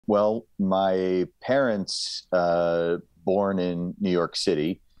Well, my parents born in New York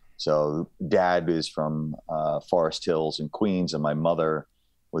City. So dad is from Forest Hills in Queens, and my mother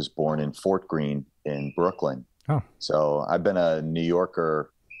was born in Fort Greene in Brooklyn. Oh, so I've been a New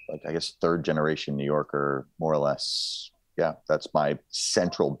Yorker, like I guess third generation New Yorker, more or less. Yeah, that's my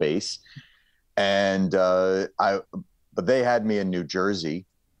central base. And but they had me in New Jersey.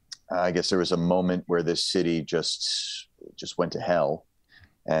 I guess there was a moment where this city just went to hell,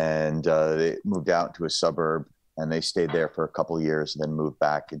 and they moved out to a suburb, and they stayed there for a couple of years, and then moved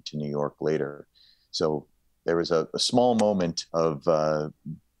back into New York later. So there was a small moment of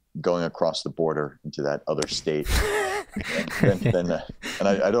going across the border into that other state, and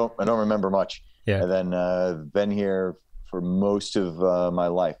I don't remember much. Yeah. And then been here for most of my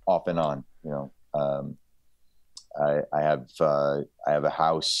life, off and on. I have a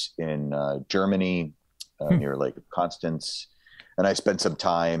house in Germany near Lake Constance, and I spent some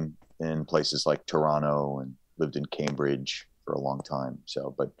time in places like Toronto and lived in Cambridge for a long time.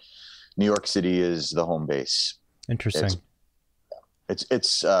 So, but New York City is the home base. Interesting.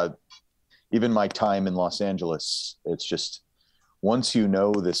 It's even my time in Los Angeles. It's just, once you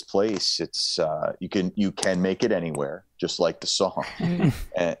know this place, it's you can make it anywhere, just like the song.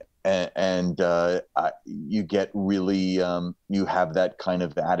 and you get really you have that kind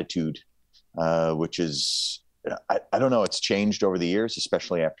of attitude, which is I don't know, it's changed over the years,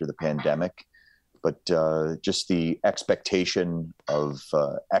 especially after the pandemic, but just the expectation of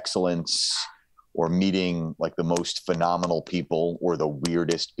excellence, or meeting like the most phenomenal people or the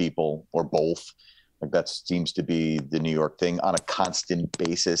weirdest people or both. Like that seems to be the New York thing on a constant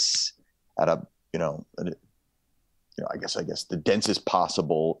basis at a, I guess the densest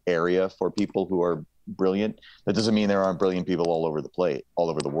possible area for people who are brilliant. That doesn't mean there aren't brilliant people all over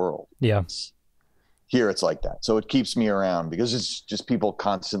the world. Yeah. Here it's like that. So it keeps me around because it's just people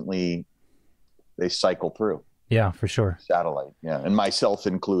constantly, they cycle through. Yeah, for sure. Satellite. Yeah. And myself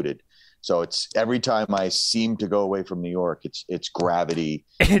included. So it's every time I seem to go away from New York, it's gravity.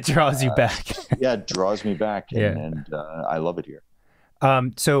 It draws you back. Yeah, it draws me back. And I love it here.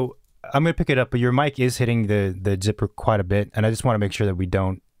 So I'm going to pick it up, but your mic is hitting the zipper quite a bit. And I just want to make sure that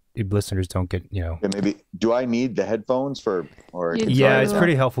listeners don't get, Yeah, maybe, do I need the headphones Yeah, it's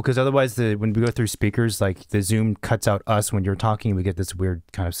pretty helpful because otherwise when we go through speakers, like the Zoom cuts out us when you're talking, we get this weird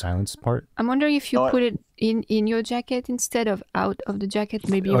kind of silence part. I'm wondering if you put it in your jacket instead of out of the jacket,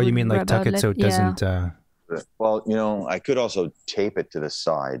 maybe. Oh, you mean like tuck it so it doesn't... Well, I could also tape it to the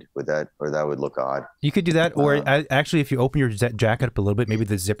side with that, or that would look odd. You could do that, or actually if you open your jacket up a little bit, maybe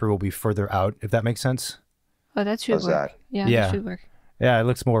the zipper will be further out, if that makes sense. Oh, that should work. Yeah, that should work. Yeah, it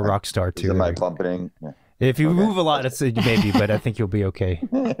looks more rock star too. Am I bumping? Yeah. If you move a lot, it's maybe, but I think you'll be okay.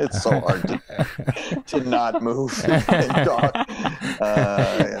 It's so hard to not move and talk.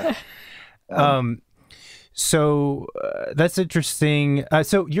 So that's interesting.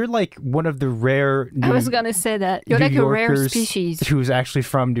 So you're like one of the rare I was going to say that. You're like a rare species. Who's actually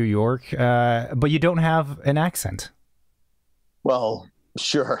from New York, but you don't have an accent. Well,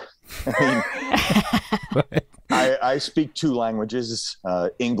 sure. I mean, I speak two languages,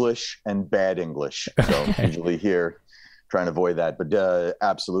 English and bad English. So usually here, trying to avoid that. But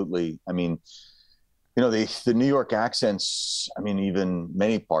absolutely, I mean, the New York accents, I mean, even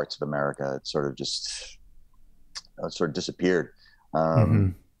many parts of America, it sort of disappeared.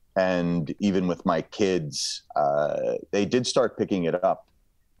 And even with my kids, they did start picking it up.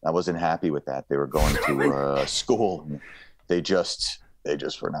 I wasn't happy with that. They were going to school. They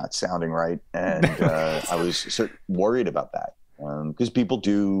just were not sounding right. And I was worried about that because people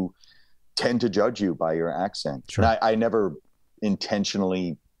do tend to judge you by your accent. Sure. And I never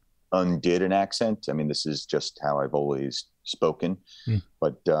intentionally undid an accent. I mean, this is just how I've always spoken.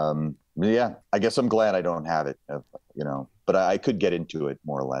 But yeah, I guess I'm glad I don't have it, but I could get into it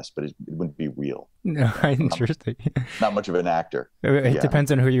more or less, but it wouldn't be real. No, interesting. Not much of an actor. It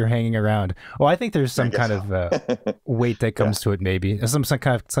depends on who you're hanging around. Well, I think there's some kind of weight that comes to it, maybe. Some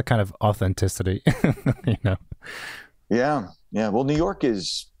kind of authenticity, Yeah. Yeah. Well, New York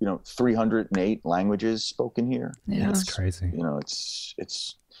is, 308 languages spoken here. Yeah, that's crazy.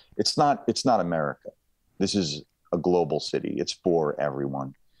 It's not America. This is a global city. It's for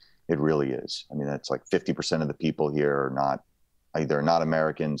everyone. It really is. I mean, that's like 50% of the people here are they're not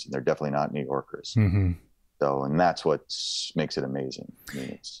Americans, and they're definitely not New Yorkers. So, and that's what makes it amazing. I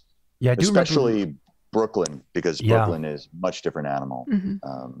mean, especially Brooklyn, because Brooklyn is a much different animal.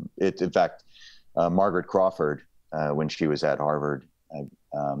 In fact, Margaret Crawford, when she was at Harvard,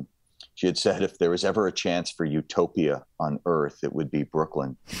 she had said if there was ever a chance for utopia on Earth, it would be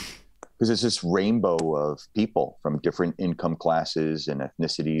Brooklyn, because it's this rainbow of people from different income classes and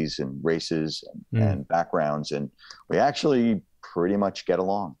ethnicities and races and backgrounds, and we actually pretty much get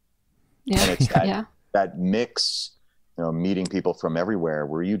along. Yeah. And it's that mix, meeting people from everywhere,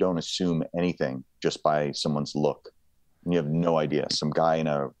 where you don't assume anything just by someone's look. And you have no idea. Some guy in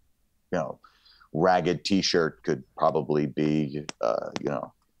a ragged T-shirt could probably be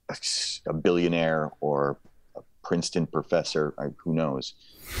a billionaire or a Princeton professor. Who knows?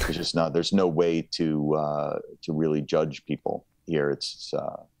 There's no way to really judge people here. It's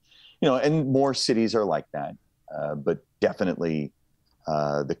and more cities are like that, but definitely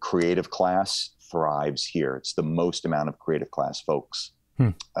the creative class thrives here. It's the most amount of creative class folks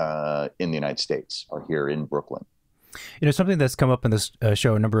in the United States are here in Brooklyn. Something that's come up in this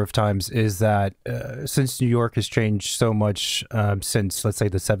show a number of times is that since New York has changed so much since, let's say,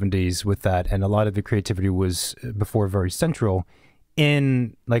 the 70s with that, and a lot of the creativity was before very central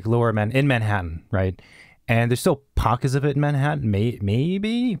in like in Manhattan, right? And there's still pockets of it in Manhattan,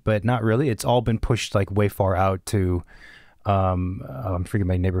 maybe, but not really. It's all been pushed like way far out to, I'm forgetting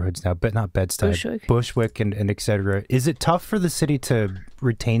my neighborhoods now, but not Bed-Stuy, Bushwick and et cetera. Is it tough for the city to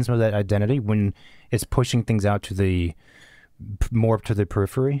retain some of that identity when it's pushing things out to more to the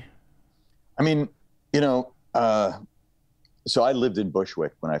periphery? I mean, so I lived in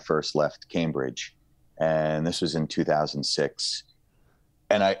Bushwick when I first left Cambridge, and this was in 2006.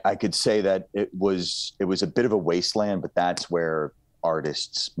 And I could say that it was a bit of a wasteland, but that's where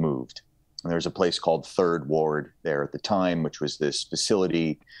artists moved. And there's a place called Third Ward there at the time, which was this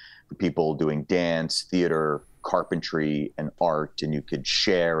facility for people doing dance, theater, carpentry, and art. And you could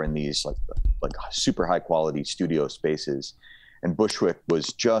share in these like super high quality studio spaces. And Bushwick was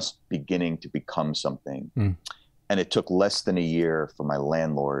just beginning to become something. And it took less than a year for my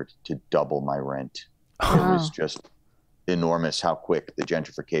landlord to double my rent. It was just enormous how quick the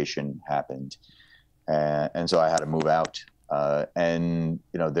gentrification happened. And so I had to move out. And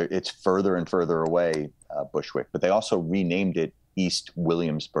it's further and further away, Bushwick, but they also renamed it East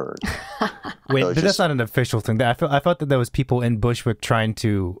Williamsburg. Wait, but that's not an official thing. I thought that there was people in Bushwick trying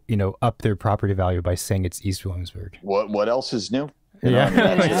to, up their property value by saying it's East Williamsburg. What else is new?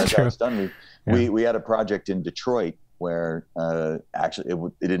 That's true. Done. We had a project in Detroit where actually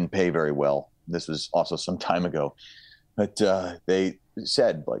it didn't pay very well. This was also some time ago, but they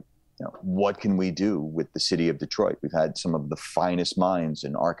said, like, what can we do with the city of Detroit? We've had some of the finest minds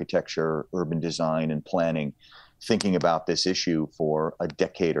in architecture, urban design, and planning thinking about this issue for a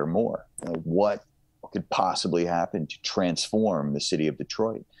decade or more. What could possibly happen to transform the city of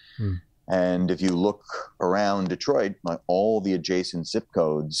Detroit? And if you look around Detroit, all the adjacent zip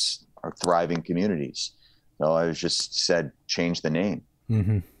codes are thriving communities. So I was just said, change the name.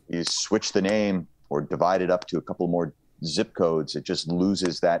 You switch the name or divide it up to a couple more zip codes, it just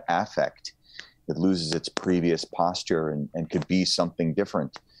loses that affect. It loses its previous posture and could be something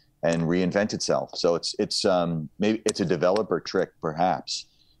different and reinvent itself. So it's maybe it's a developer trick perhaps,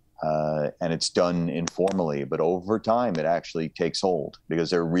 and it's done informally, but over time it actually takes hold because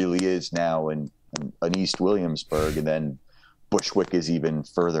there really is now an East Williamsburg, and then Bushwick is even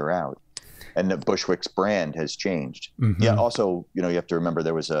further out, and the Bushwick's brand has changed. Yeah. Also, you have to remember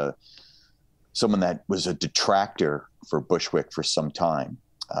there was someone that was a detractor for Bushwick for some time.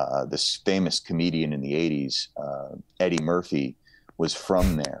 This famous comedian in the 80s, Eddie Murphy, was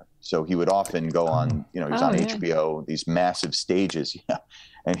from there. So he would often go on, he was on HBO, these massive stages,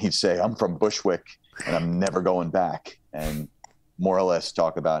 and he'd say, I'm from Bushwick and I'm never going back, and more or less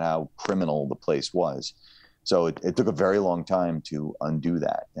talk about how criminal the place was. So it took a very long time to undo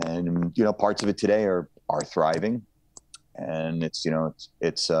that. And, parts of it today are thriving. And it's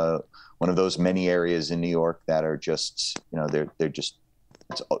one of those many areas in New York that are just, they're just,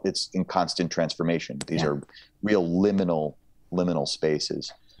 it's in constant transformation. These are real liminal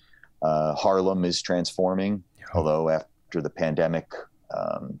spaces. Harlem is transforming, although after the pandemic,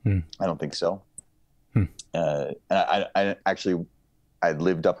 I don't think so. And I actually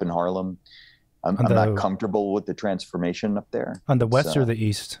lived up in Harlem. I'm not comfortable with the transformation up there. On the west or the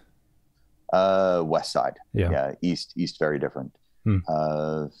east? West side. Yeah. East, very different.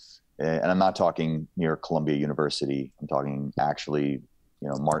 And I'm not talking near Columbia University. I'm talking actually,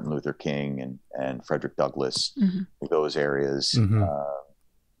 Martin Luther King and Frederick Douglass, those areas,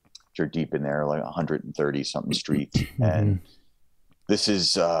 which are deep in there, like 130 something street. And this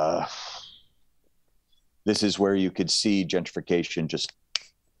is where you could see gentrification just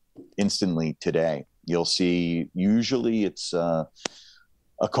instantly today. You'll see, usually it's a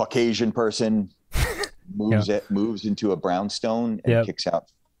Caucasian person moves into a brownstone and kicks out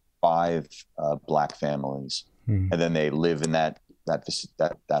 5 black families, and then they live in that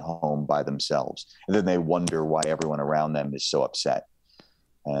that home by themselves, and then they wonder why everyone around them is so upset.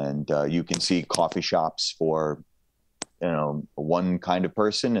 And you can see coffee shops for, you know, one kind of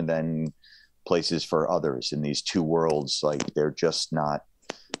person, and then places for others in these two worlds. Like, they're just not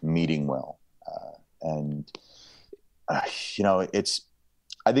meeting well. You know,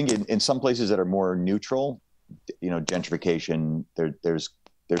 I think in some places that are more neutral, you know, gentrification, there's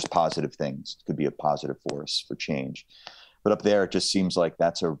positive things. It could be a positive force for change. But up there, it just seems like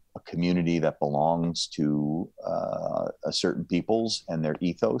that's a community that belongs to a certain peoples and their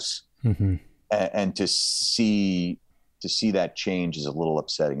ethos. Mm-hmm. And to see that change is a little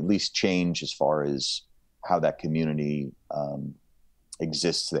upsetting. At least change as far as how that community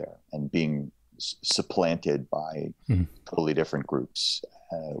exists there, and being supplanted by totally different groups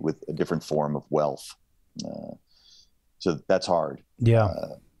with a different form of wealth. So that's hard. Yeah.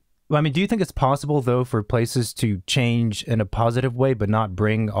 Well, I mean, do you think it's possible, though, for places to change in a positive way, but not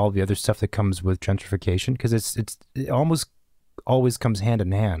bring all the other stuff that comes with gentrification? Because it almost always comes hand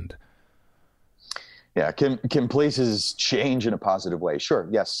in hand. Yeah. Can places change in a positive way? Sure.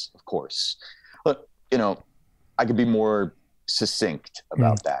 Yes, of course. Look, you know, I could be more succinct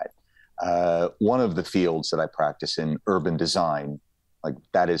about that. One of the fields that I practice in, urban design, like,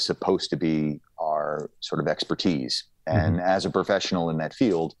 that is supposed to be our sort of expertise. And as a professional in that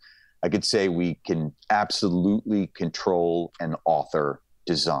field, I could say we can absolutely control and author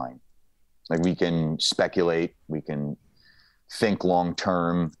design. Like, we can speculate, we can think long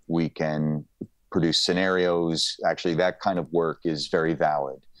term, we can produce scenarios. Actually, that kind of work is very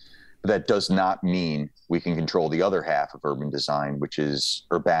valid. But that does not mean we can control the other half of urban design, which is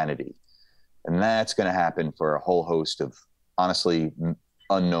urbanity. And that's going to happen for a whole host of, honestly,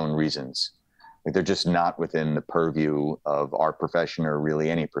 unknown reasons. Like, they're just not within the purview of our profession, or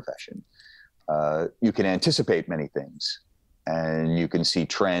really any profession. You can anticipate many things, and you can see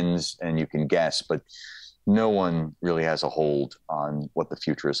trends, and you can guess, but no one really has a hold on what the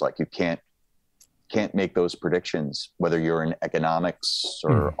future is like. You can't make those predictions, whether you're in economics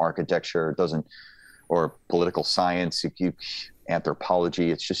or architecture, or political science,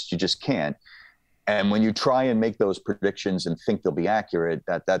 anthropology. It's just, you just can't. And when you try and make those predictions and think they'll be accurate,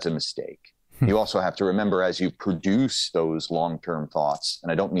 that's a mistake. You also have to remember, as you produce those long-term thoughts,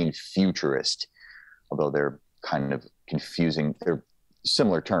 and I don't mean futurist, although they're kind of confusing, they're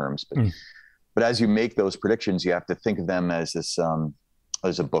similar terms, but as you make those predictions, you have to think of them as this,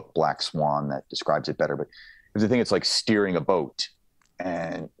 there's a book, Black Swan, that describes it better, but the thing, it's like steering a boat.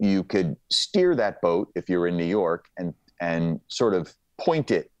 And you could steer that boat, if you're in New York, and sort of point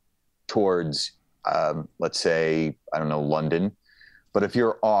it towards, let's say, I don't know, London. But if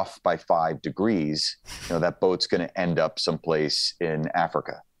you're off by 5 degrees, you know, that boat's going to end up someplace in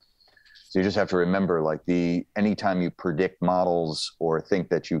Africa. So you just have to remember, like, anytime you predict models or think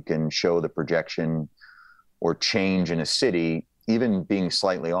that you can show the projection or change in a city, even being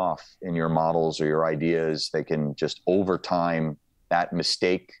slightly off in your models or your ideas, they can just, over time, that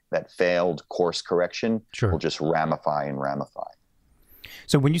mistake, that failed course correction, will just ramify and ramify.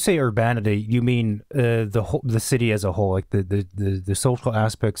 So when you say urbanity, you mean the city as a whole, like the social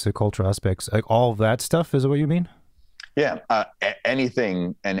aspects, the cultural aspects, like all of that stuff, is what you mean? Yeah,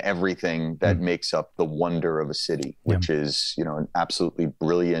 anything and everything that makes up the wonder of a city, which is, you know, an absolutely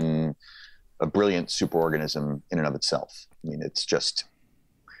brilliant superorganism in and of itself. I mean, it's just,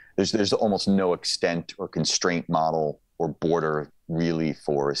 there's almost no extent or constraint model or border really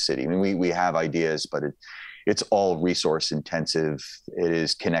for a city. I mean, we have ideas, but it's all resource intensive. It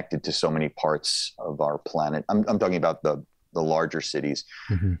is connected to so many parts of our planet. I'm talking about the larger cities,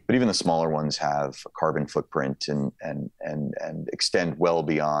 but even the smaller ones have a carbon footprint and extend well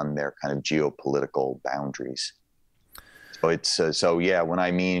beyond their kind of geopolitical boundaries. So it's yeah, when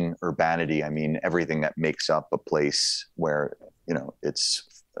I mean urbanity, I mean everything that makes up a place where, you know,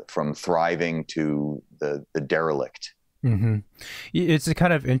 it's from thriving to the derelict. It's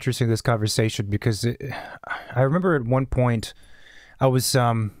kind of interesting, this conversation, because I remember at one point I was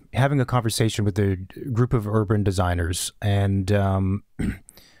having a conversation with a group of urban designers, and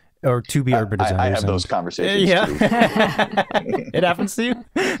or to be urban designers. I have those conversations too. It happens to you?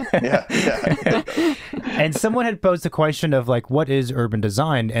 Yeah. And someone had posed the question of, like, what is urban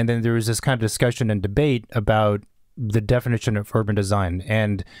design? And then there was this kind of discussion and debate about the definition of urban design.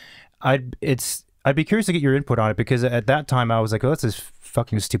 And I'd be curious to get your input on it, because at that time I was like, oh, that's a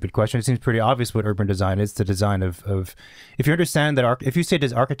fucking stupid question. It seems pretty obvious what urban design is. The design of if you understand that, if you say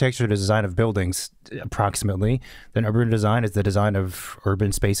does architecture the design of buildings approximately, then urban design is the design of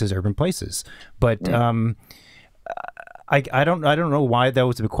urban spaces, urban places. But I don't know why that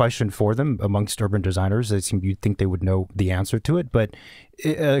was a question for them amongst urban designers. You'd think they would know the answer to it, but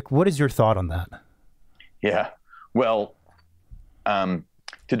what is your thought on that? Yeah, well, to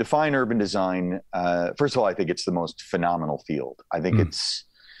define urban design, first of all, I think it's the most phenomenal field. I think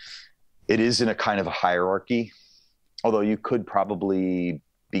it is in a kind of a hierarchy, although you could probably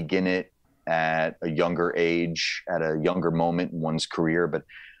begin it at a younger age, at a younger moment in one's career, but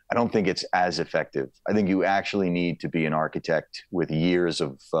I don't think it's as effective. I think you actually need to be an architect with years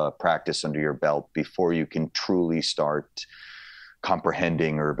of practice under your belt before you can truly start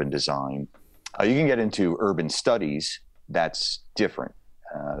comprehending urban design. You can get into urban studies. That's different.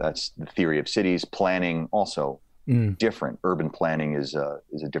 That's the theory of cities. Planning also different. Urban planning is a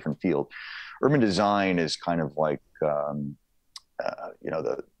different field. Urban design is kind of like I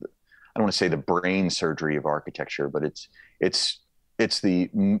don't want to say the brain surgery of architecture, but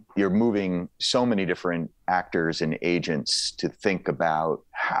you're moving so many different actors and agents to think about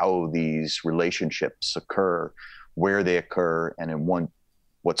how these relationships occur, where they occur, and in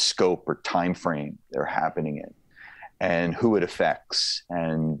what scope or time frame they're happening in, and who it affects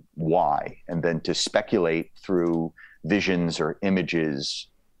and why, and then to speculate through visions or images,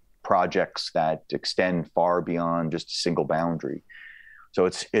 projects that extend far beyond just a single boundary. So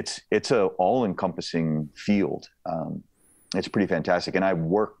it's a all-encompassing field. It's pretty fantastic. And I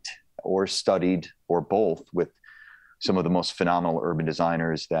worked or studied or both with some of the most phenomenal urban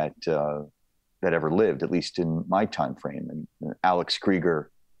designers that ever lived, at least in my time frame. And Alex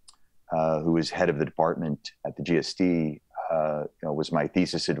Krieger, who was head of the department at the GSD, was my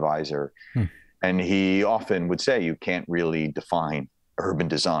thesis advisor. And he often would say, you can't really define urban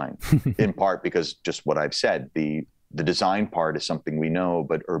design, in part because just what I've said, the design part is something we know,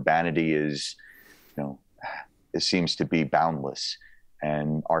 but urbanity is, it seems to be boundless,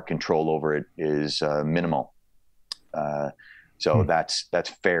 and our control over it is minimal. So that's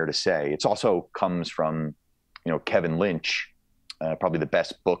fair to say. It's also comes from, Kevin Lynch. Probably the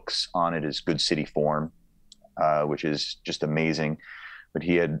best books on it is Good City Form, which is just amazing. But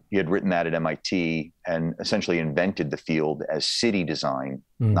he had written that at MIT and essentially invented the field as city design,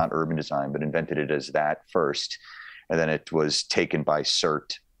 not urban design, but invented it as that first. And then it was taken by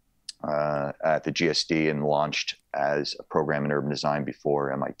CERT at the GSD and launched as a program in urban design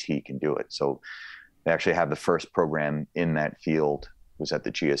before MIT can do it. So they actually have the first program in that field was at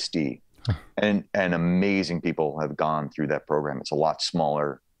the GSD. And amazing people have gone through that program. It's a lot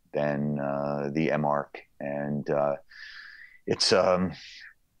smaller than the MArch, and it's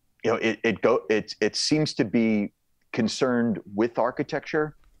it seems to be concerned with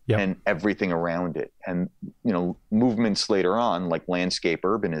architecture and everything around it. And movements later on, like landscape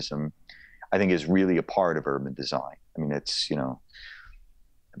urbanism, I think is really a part of urban design. I mean, it's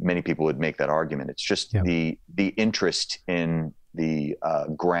many people would make that argument. It's just the interest in the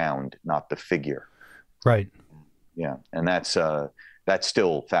ground, not the figure. Right. Yeah, and that's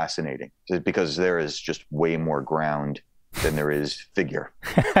still fascinating because there is just way more ground than there is figure.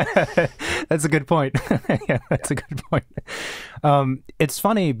 That's a good point. That's a good point. It's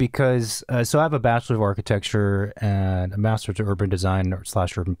funny because so I have a Bachelor of Architecture and a Master's of Urban Design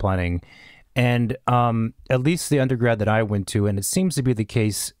 / Urban Planning. And at least the undergrad that I went to, and it seems to be the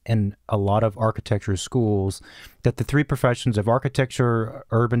case in a lot of architecture schools, that the three professions of architecture,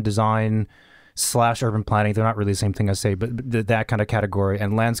 urban design / urban planning, they're not really the same thing I say, but that kind of category,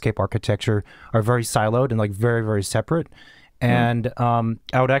 and landscape architecture are very siloed and like very, very separate. And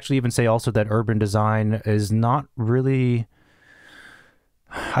I would actually even say also that urban design is not really...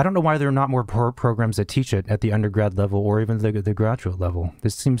 I don't know why there are not more programs that teach it at the undergrad level or even the graduate level.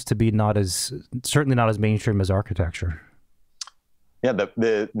 This seems to be certainly not as mainstream as architecture. Yeah, I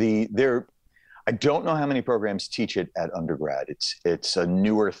don't know how many programs teach it at undergrad. It's a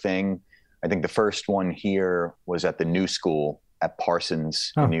newer thing. I think the first one here was at the New School at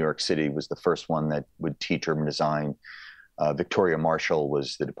Parsons in New York City, was the first one that would teach urban design. Victoria Marshall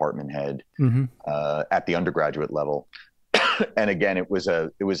was the department head at the undergraduate level. And again, it was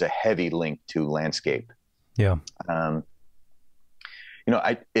a heavy link to landscape. Yeah.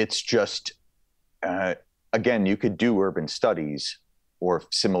 It's just, again, you could do urban studies or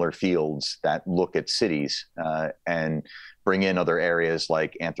similar fields that look at cities and bring in other areas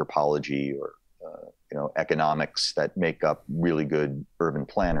like anthropology or, economics that make up really good urban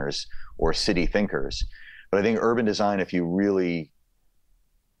planners or city thinkers. But I think urban design, if you really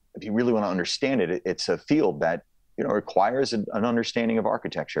want to understand it, it's a field that requires an understanding of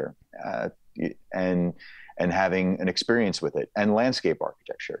architecture and having an experience with it, and landscape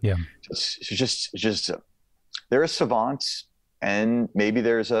architecture. Yeah, it's just there are savants, and maybe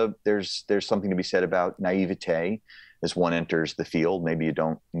there's something to be said about naivete. as one enters the field. Maybe you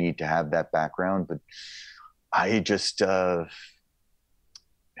don't need to have that background, but I just, I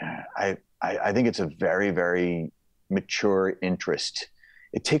think it's a very, very mature interest.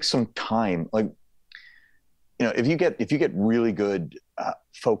 It takes some time. Like, you know, if you get really good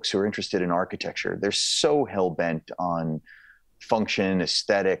folks who are interested in architecture, they're so hell bent on function,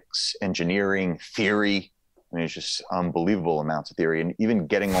 aesthetics, engineering, theory. I mean, it's just unbelievable amounts of theory, and even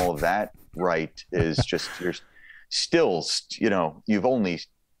getting all of that right is just, you're still, you know, you've only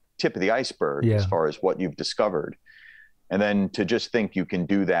tip of the iceberg as far as what you've discovered. And then to just think you can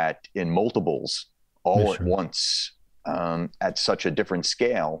do that in multiples all at once at such a different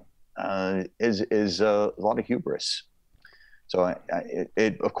scale is a lot of hubris. So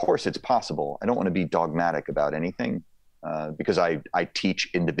of course it's possible. I don't want to be dogmatic about anything because I teach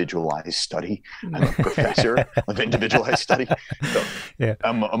individualized study. I'm a professor of individualized study. So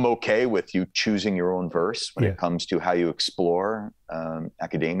I'm okay with you choosing your own verse when it comes to how you explore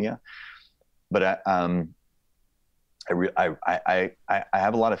academia. But I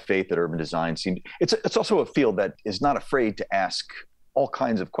have a lot of faith that urban design it's also a field that is not afraid to ask all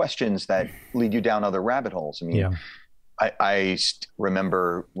kinds of questions that lead you down other rabbit holes. I mean, I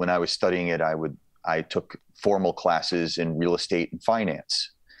remember when I was studying it, I took formal classes in real estate and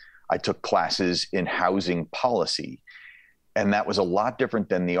finance. I took classes in housing policy, and that was a lot different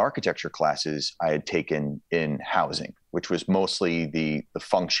than the architecture classes I had taken in housing, which was mostly the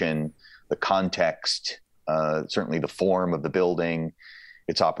function, the context, certainly the form of the building,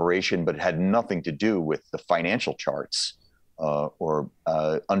 its operation, but it had nothing to do with the financial charts or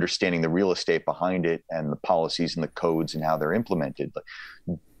understanding the real estate behind it and the policies and the codes and how they're implemented. But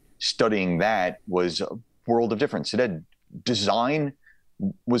studying that was a world of difference. It had design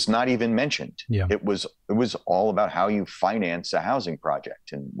was not even mentioned. It was all about how you finance a housing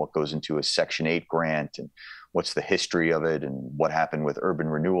project and what goes into a Section 8 grant and what's the history of it and what happened with urban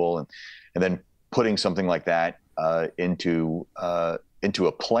renewal, and then putting something like that into a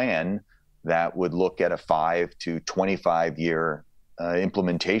plan that would look at a 5 to 25 year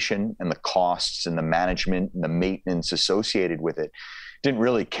implementation and the costs and the management and the maintenance associated with it. Didn't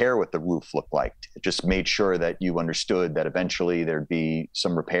really care what the roof looked like. It just made sure that you understood that eventually there'd be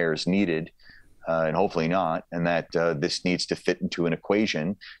some repairs needed, and hopefully not, and that this needs to fit into an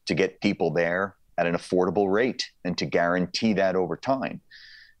equation to get people there at an affordable rate and to guarantee that over time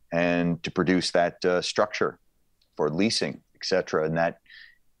and to produce that structure for leasing, et cetera. And that,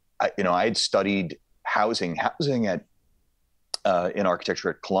 I had studied housing at in architecture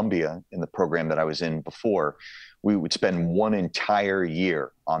at Columbia in the program that I was in before. We would spend one entire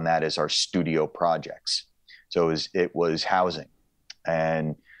year on that as our studio projects. So it was housing.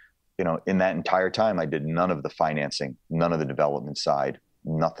 And, in that entire time, I did none of the financing, none of the development side,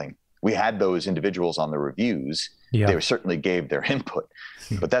 nothing. We had those individuals on the reviews. They certainly gave their input,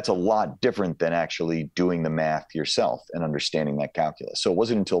 but that's a lot different than actually doing the math yourself and understanding that calculus. So it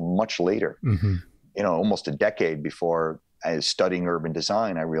wasn't until much later, almost a decade before I was studying urban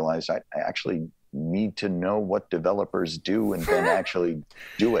design, I realized I actually need to know what developers do and then actually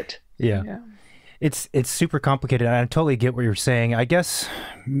do it. It's super complicated, and I totally get what you're saying. I guess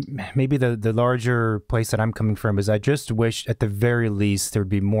maybe the larger place that I'm coming from is I just wish at the very least there would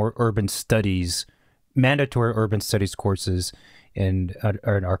be more urban studies, mandatory urban studies courses in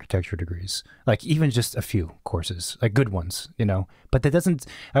architecture degrees. Like even just a few courses, like good ones, But that doesn't,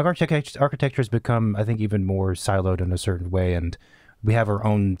 architecture has become, I think, even more siloed in a certain way, and we have our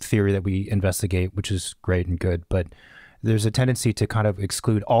own theory that we investigate, which is great and good, but there's a tendency to kind of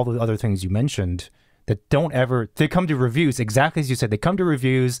exclude all the other things you mentioned that they come to reviews, exactly as you said, they come to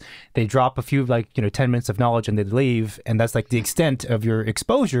reviews, they drop a few 10 minutes of knowledge and they leave. And that's like the extent of your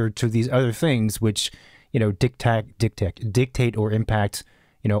exposure to these other things, which, dictate or impact,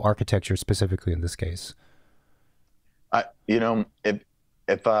 architecture specifically in this case.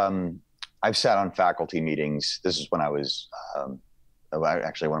 If I've sat on faculty meetings, this is when I was,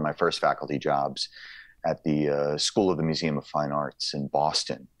 actually one of my first faculty jobs at the School of the Museum of Fine Arts in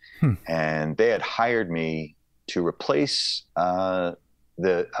Boston. And they had hired me to replace a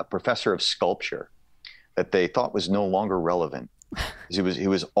professor of sculpture that they thought was no longer relevant. He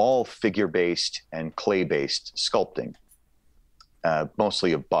was all figure-based and clay-based sculpting,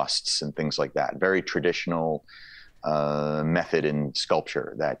 mostly of busts and things like that. Very traditional method in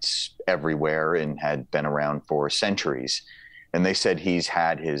sculpture that's everywhere and had been around for centuries. And they said he's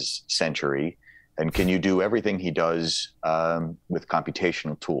had his century. And can you do everything he does with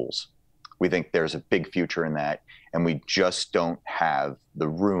computational tools? We think there's a big future in that, and we just don't have the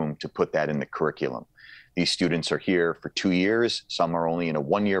room to put that in the curriculum. these students are here for 2 years. Some are only in a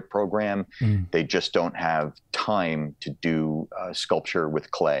 1-year program. They just don't have time to do sculpture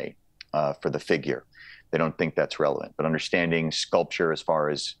with clay for the figure. They don't think that's relevant. But understanding sculpture as far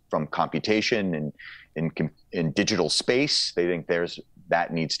as from computation and in digital space, they think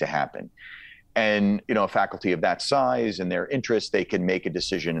that needs to happen. And, you know, a faculty of that size and their interest, they can make a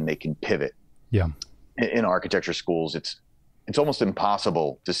decision and they can pivot. Yeah. In architecture schools, it's almost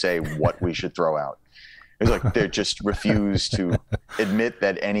impossible to say what we should throw out. It's like they just refuse to admit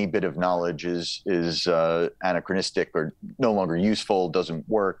that any bit of knowledge is anachronistic or no longer useful, doesn't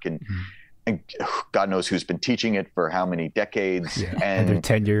work, and God knows who's been teaching it for how many decades. Yeah, and they're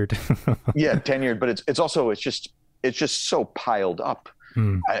tenured. Yeah, tenured, but it's just so piled up.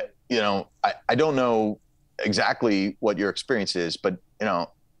 I don't know exactly what your experience is, but you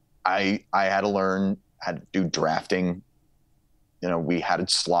know, I had to learn how to do drafting. You know, we had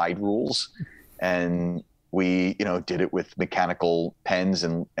slide rules, and we, you know, did it with mechanical pens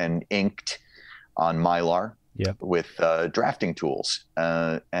and inked on Mylar. Yep. With drafting tools,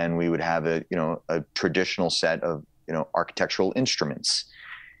 and we would have a traditional set of, you know, architectural instruments.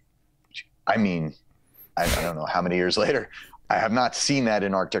 I mean, I don't know how many years later, I have not seen that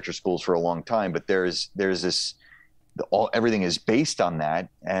in architecture schools for a long time. But there's this, everything is based on that,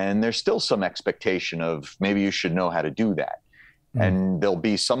 and there's still some expectation of maybe you should know how to do that. And there'll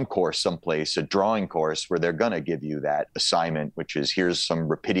be some course someplace, a drawing course, where they're going to give you that assignment, which is here's some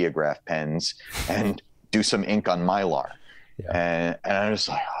Rapidiograph pens and do some ink on Mylar. Yeah. And I'm just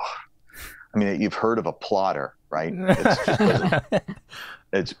like, I mean, you've heard of a plotter, right?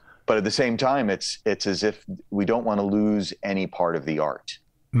 But at the same time, it's as if we don't want to lose any part of the art.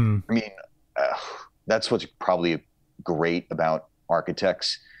 I mean, that's what's probably great about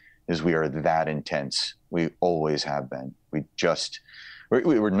architects is we are that intense. We always have been.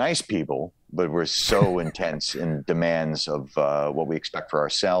 We're nice people, but we're so intense in demands of what we expect for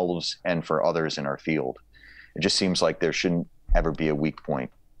ourselves and for others in our field. It just seems like there shouldn't ever be a weak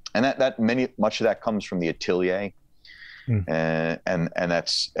point, and much of that comes from the atelier, and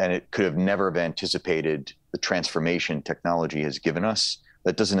it could have never have anticipated the transformation technology has given us.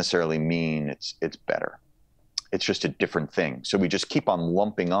 That doesn't necessarily mean it's better. It's just a different thing. So we just keep on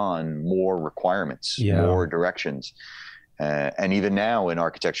lumping on more requirements, more directions. And even now in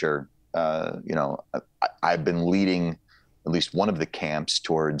architecture, I've been leading at least one of the camps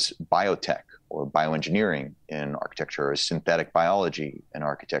towards biotech or bioengineering in architecture, or synthetic biology in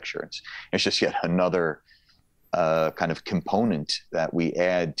architecture. It's just yet another kind of component that we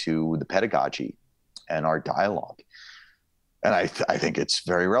add to the pedagogy and our dialogue. And I think it's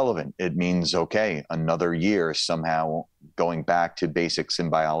very relevant. It means, okay, another year somehow going back to basics in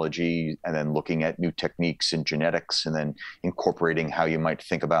biology and then looking at new techniques in genetics and then incorporating how you might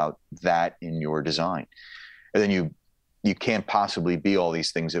think about that in your design. And then you can't possibly be all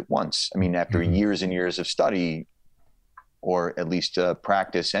these things at once. I mean, after years and years of study, or at least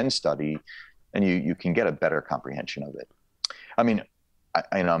practice and study, and you can get a better comprehension of it. I mean,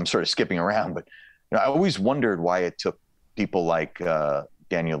 I know I'm sort of skipping around, but you know, I always wondered why it took people like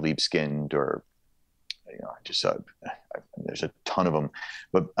Daniel Libeskind, or there's a ton of them,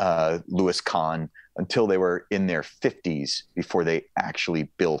 but Louis Kahn, until they were in their 50s before they actually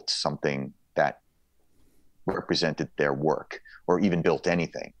built something that represented their work, or even built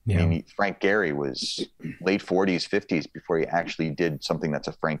anything. Yeah. I mean, Frank Gehry was late 40s, 50s before he actually did something that's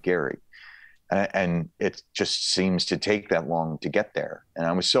a Frank Gehry. And it just seems to take that long to get there. And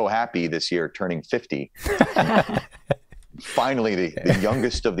I was so happy this year turning 50. Finally, the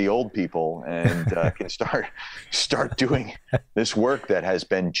youngest of the old people, and can start doing this work that has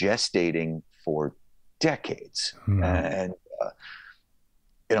been gestating for decades. And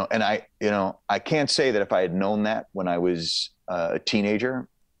I can't say that if I had known that when I was a teenager,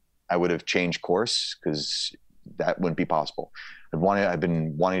 I would have changed course, because that wouldn't be possible. I've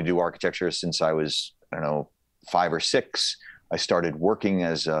been wanting to do architecture since I was, 5 or 6. I started working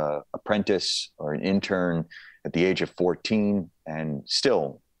as an apprentice or an intern at the age of 14, and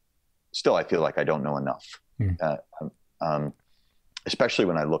still I feel like I don't know enough. Especially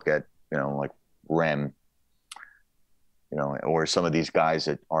when I look at, like Rem, or some of these guys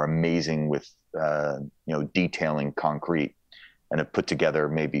that are amazing with, detailing concrete, and have put together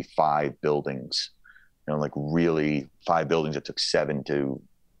maybe 5 buildings, like really 5 buildings that took 7 to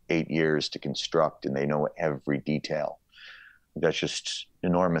 8 years to construct, and they know every detail. That's just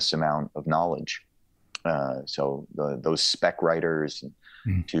enormous amount of knowledge. So those spec writers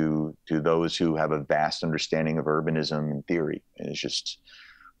to those who have a vast understanding of urbanism and theory, it's just,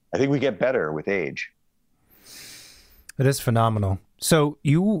 I think we get better with age. It is phenomenal. So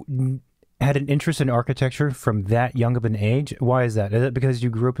you had an interest in architecture from that young of an age. Why is that? Is it because you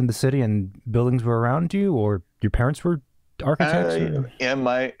grew up in the city and buildings were around you, or your parents were architects?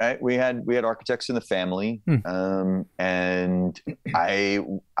 Yeah, we had architects in the family, and I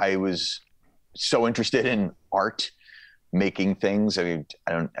was so interested in art, making things. I mean,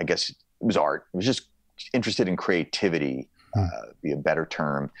 I guess it was art. I was just interested in creativity, be a better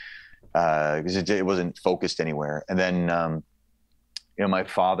term, because it wasn't focused anywhere. And then, my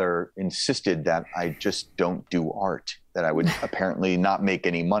father insisted that I just don't do art, that I would apparently not make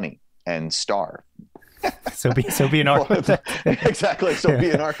any money and starve. So be an architect. Exactly. So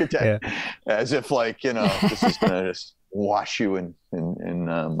be an architect, as if this is going to just wash you in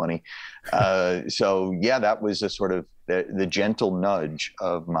money. So yeah, that was a sort of the gentle nudge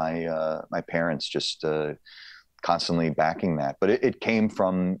of my parents, just constantly backing that. But it came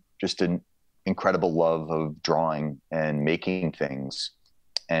from just an incredible love of drawing and making things,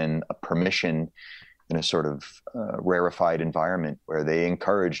 and a permission in a sort of rarefied environment where they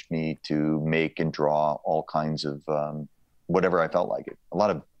encouraged me to make and draw all kinds of whatever I felt like it. A lot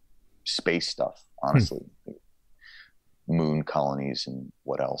of space stuff, honestly. Moon colonies and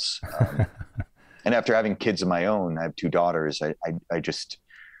what else. And after having kids of my own, I have two daughters. I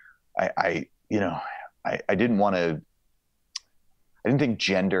didn't think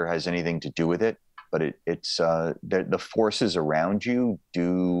gender has anything to do with it, but it's the forces around you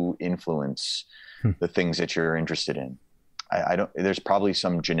do influence the things that you're interested in. There's probably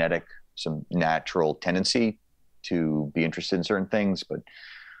some natural tendency to be interested in certain things, but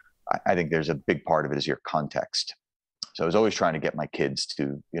I think there's a big part of it is your context. So I was always trying to get my kids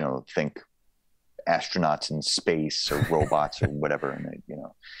to, think astronauts in space or robots or whatever. And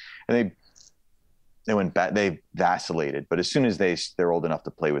they went back, they vacillated, but as soon as they're old enough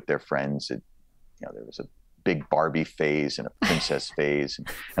to play with their friends, there was a big Barbie phase and a princess phase,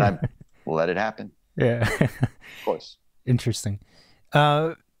 and I let it happen. Yeah. Of course. Interesting.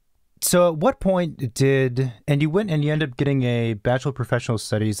 So at what point and you ended up getting a Bachelor of Professional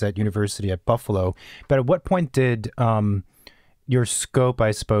Studies at University at Buffalo, but at what point did your scope,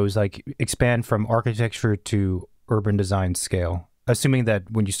 I suppose, expand from architecture to urban design scale? Assuming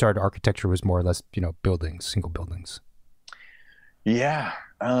that when you started, architecture was more or less, buildings, single buildings. Yeah.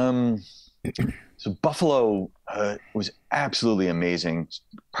 So Buffalo was absolutely amazing.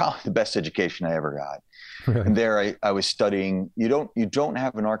 Probably the best education I ever got. Really? And there I was studying. You don't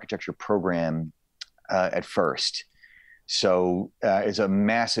have an architecture program at first. So it's a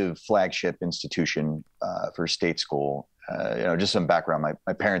massive flagship institution for state school. Just some background.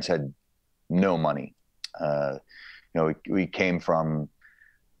 My parents had no money. We came from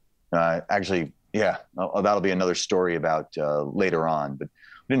actually, yeah, that'll be another story about later on, but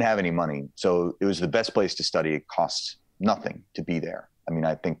we didn't have any money. So it was the best place to study. It costs nothing to be there. I mean,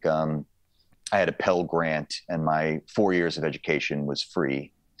 I think I had a Pell Grant and my 4 years of education was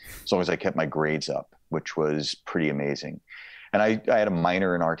free as long as I kept my grades up, which was pretty amazing. And I had a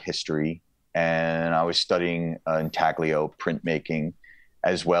minor in art history, and I was studying intaglio printmaking,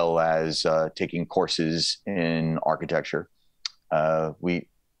 as well as taking courses in architecture.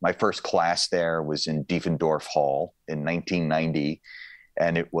 My first class there was in Diefendorf Hall in 1990,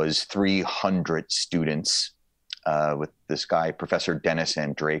 and it was 300 students with this guy, Professor Dennis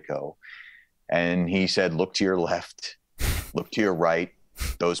Andraco. And he said, look to your left, look to your right.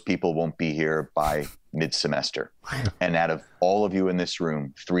 Those people won't be here by mid-semester. And out of all of you in this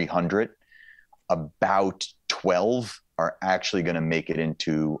room, 300, about 12 are actually going to make it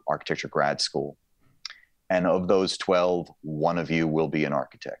into architecture grad school. And of those 12, one of you will be an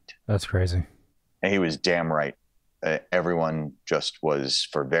architect. That's crazy. And he was damn right. Everyone just was,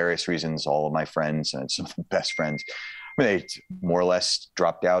 for various reasons, all of my friends, and some of the best friends, they more or less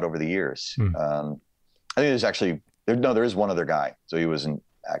dropped out over the years. I think there is one other guy, so he wasn't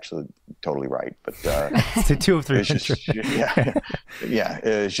actually totally right, but it's a 2 of 3. Yeah,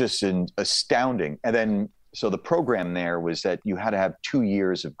 it was just astounding. And then, so the program there was that you had to have 2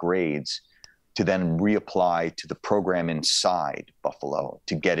 years of grades to then reapply to the program inside Buffalo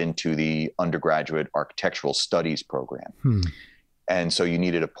to get into the undergraduate architectural studies program. And so you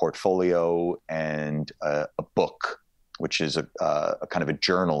needed a portfolio and a book, which is a kind of a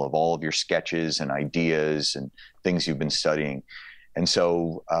journal of all of your sketches and ideas and things you've been studying. And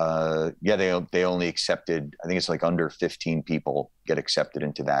so, they only accepted, I think it's like under 15 people get accepted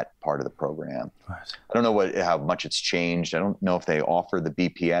into that part of the program. Nice. I don't know how much it's changed. I don't know if they offer the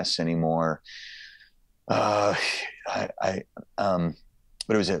BPS anymore. But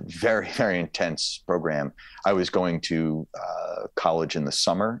it was a very, very intense program. I was going to college in the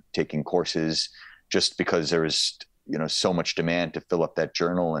summer, taking courses just because there was, so much demand to fill up that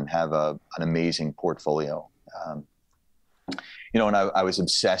journal and have an amazing portfolio. And I was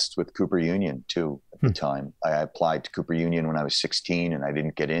obsessed with Cooper Union too at the time. I applied to Cooper Union when I was 16 and I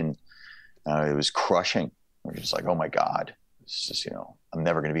didn't get in. It was crushing. I was just like, oh my God, it's just, I'm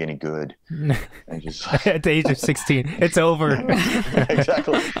never going to be any good. And just at the age of 16, it's over.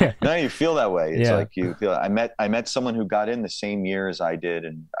 Exactly. Yeah. No, you feel that way. It's like you feel. I met someone who got in the same year as I did,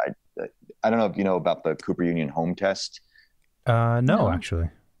 and I don't know if you know about the Cooper Union home test. No, actually.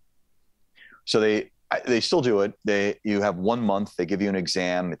 So they still do it. You have 1 month. They give you an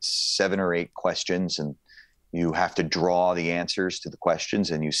exam. It's 7 or 8 questions, and you have to draw the answers to the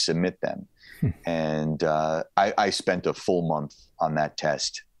questions and you submit them. And I spent a full month on that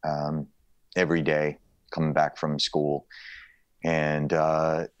test every day coming back from school. And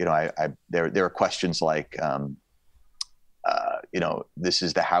there are questions like, this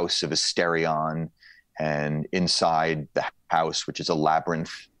is the house of Asterion, and inside the house, which is a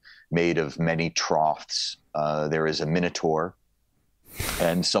labyrinth made of many troughs, there is a minotaur,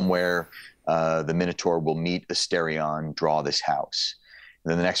 and somewhere the minotaur will meet Asterion. Draw this house. And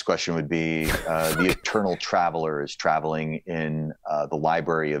then the next question would be, the eternal traveler is traveling in the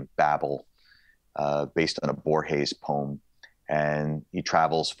Library of Babel, based on a Borges poem. And he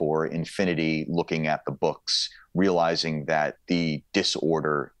travels for infinity, looking at the books, realizing that the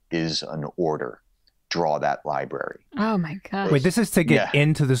disorder is an order. Draw that library. Oh my God! Wait, this is to get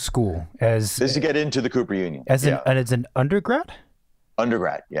into the school this is to get into the Cooper Union and it's an undergrad.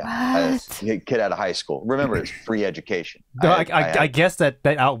 Undergrad, yeah. Kid out of high school. Remember, it's free education. No, I guess that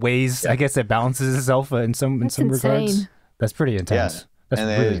outweighs. I guess it balances itself in some regards. That's pretty intense. Yeah.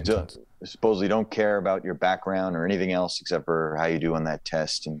 That's really intense. Supposedly don't care about your background or anything else except for how you do on that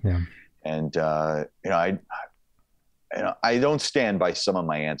test. And I don't stand by some of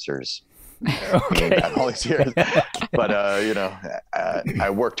my answers. Okay. All these years, but I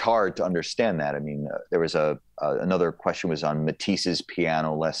worked hard to understand that. I mean, there was another question was on Matisse's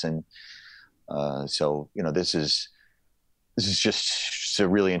piano lesson. So this is just a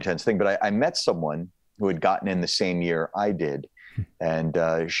really intense thing. But I met someone who had gotten in the same year I did, and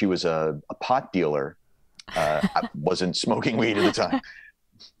she was a pot dealer. I wasn't smoking weed at the time,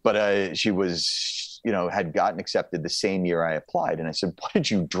 but she was had gotten accepted the same year I applied. And I said, "What did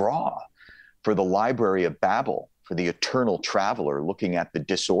you draw for the Library of Babel, for the eternal traveler looking at the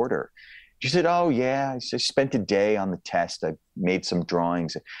disorder?" She said, "Oh yeah, I spent a day on the test. I made some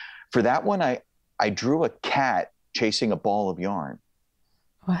drawings. For that one, I drew a cat chasing a ball of yarn."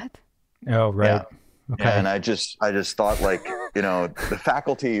 What? Oh, right. Yeah. Okay. And I just thought, like, the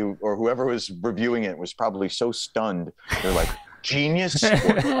faculty or whoever was reviewing it was probably so stunned. They're like, "Genius or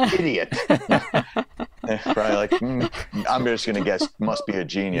idiot?" Probably like, I'm just going to guess must be a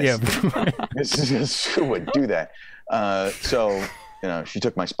genius. Yeah. Who would do that? So, she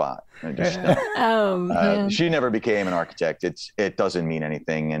took my spot. She never became an architect. It doesn't mean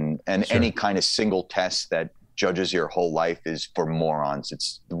anything. And sure. Any kind of single test that judges your whole life is for morons.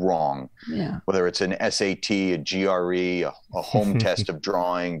 It's wrong. Yeah. Whether it's an SAT, a GRE, a home test of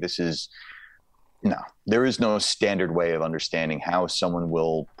drawing, there is no standard way of understanding how someone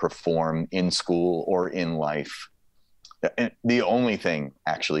will perform in school or in life. And the only thing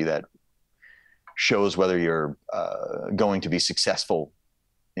actually that shows whether you're going to be successful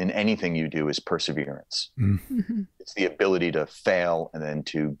in anything you do is perseverance. Mm-hmm. It's the ability to fail and then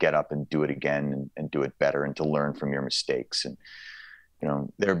to get up and do it again and do it better and to learn from your mistakes. And,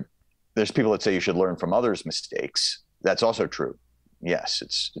 there's people that say you should learn from others' mistakes. That's also true. Yes,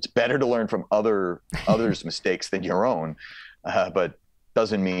 it's better to learn from others' mistakes than your own, but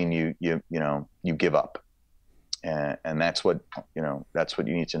doesn't mean you give up, and that's what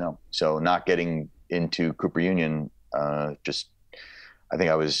you need to know. So not getting into Cooper Union, I think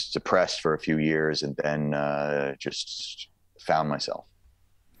I was depressed for a few years, and then just found myself.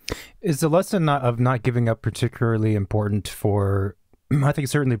 Is the lesson of not giving up particularly important for? I think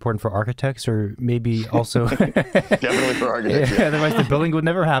it's certainly important for architects, or maybe also definitely for architects. Yeah. Otherwise, the building would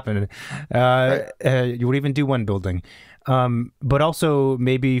never happen. Right. You would even do one building, but also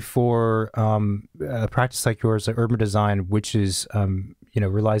maybe for a practice like yours, like urban design, which is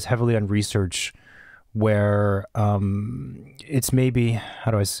relies heavily on research, where it's maybe,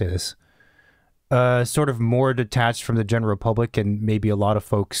 how do I say this? Sort of more detached from the general public, and maybe a lot of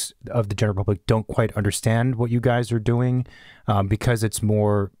folks of the general public don't quite understand what you guys are doing because it's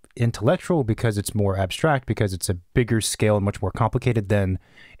more intellectual, because it's more abstract, because it's a bigger scale and much more complicated than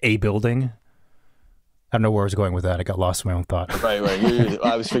a building. I don't know where I was going with that. I got lost in my own thought. Right.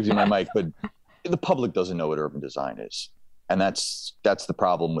 I was fixing my mic, but the public doesn't know what urban design is. And that's the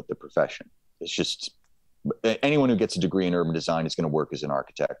problem with the profession. It's just, anyone who gets a degree in urban design is going to work as an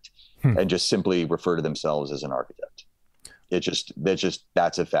architect and just simply refer to themselves as an architect.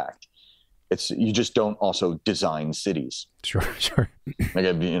 That's a fact. You just don't also design cities. Sure. Like,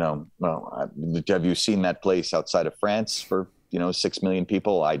 have you seen that place outside of France for 6 million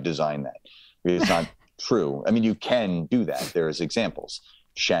people? I designed that. It's not true. I mean, you can do that. There's examples: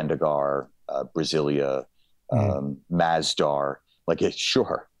 Chandigarh, Brasilia, Masdar. Like,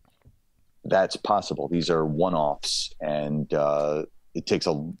 sure, that's possible. These are one-offs, and it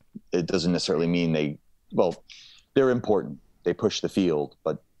doesn't necessarily mean they're important. They push the field,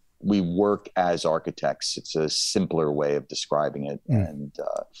 but we work as architects. It's a simpler way of describing it. And,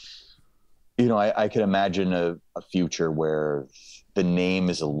 I can imagine a future where the name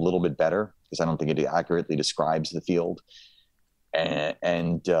is a little bit better, because I don't think it accurately describes the field.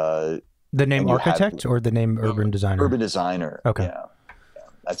 And the name architect or the name urban designer? Urban designer. Okay. Yeah.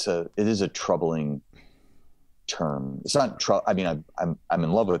 It is a troubling term. It's not I'm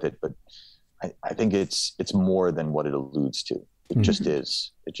in love with it, but I think it's more than what it alludes to. It just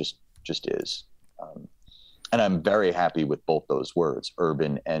is. It just is. And I'm very happy with both those words,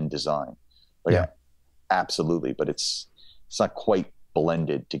 urban and design. But yeah, absolutely. But it's not quite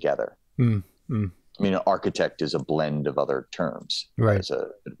blended together. I mean, an architect is a blend of other terms. Right.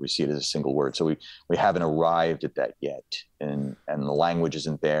 We see it as a single word. So we haven't arrived at that yet. And the language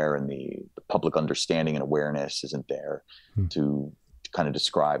isn't there, and the public understanding and awareness isn't there to kind of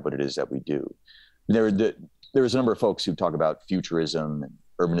describe what it is that we do. There's a number of folks who talk about futurism, and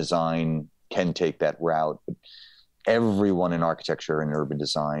urban design can take that route. But everyone in architecture and urban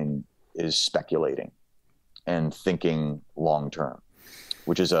design is speculating and thinking long term,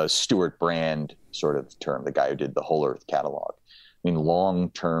 which is a Stuart Brand sort of term, the guy who did the Whole Earth catalog. I mean, long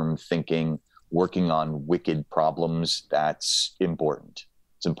term thinking, working on wicked problems, that's important.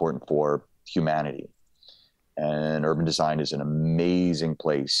 It's important for humanity. And urban design is an amazing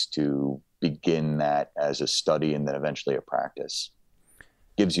place to begin that as a study and then eventually a practice.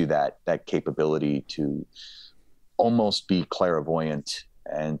 Gives you that capability to almost be clairvoyant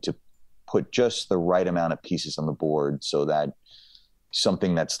and to put just the right amount of pieces on the board so that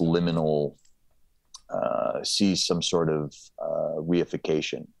something that's liminal sees some sort of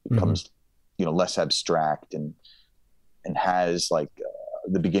reification, becomes less abstract and has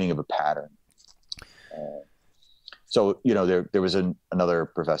the beginning of a pattern. So, there was another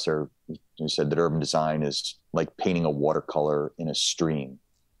professor who said that urban design is like painting a watercolor in a stream.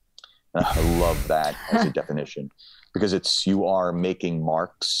 And I love that as a definition, because you are making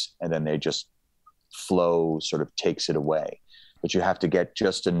marks and then they just flow sort of takes it away. But you have to get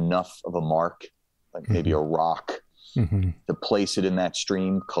just enough of a mark, like maybe a rock, to place it in that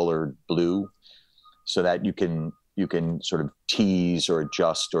stream colored blue, so that you can sort of tease or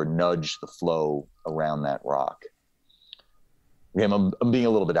adjust or nudge the flow around that rock. I'm being a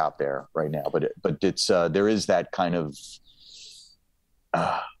little bit out there right now, but it's there is that kind of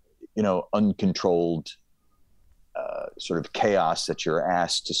uncontrolled sort of chaos that you're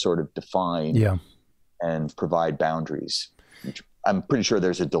asked to sort of define and provide boundaries. Which I'm pretty sure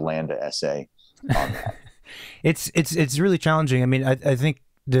there's a DeLanda essay on that. It's really challenging. I mean, I think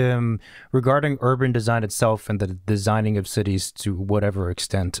regarding urban design itself and the designing of cities to whatever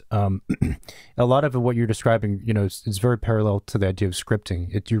extent, a lot of what you're describing, it's very parallel to the idea of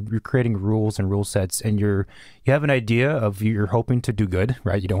scripting. You're creating rules and rule sets, and you have an idea of you're hoping to do good,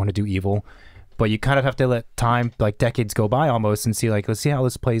 right? You don't want to do evil, but you kind of have to let time, like decades go by almost, and see let's see how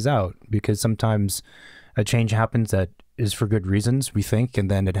this plays out, because sometimes a change happens that is for good reasons, we think,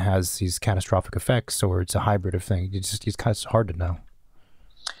 and then it has these catastrophic effects, or it's a hybrid of things. It's kind of hard to know.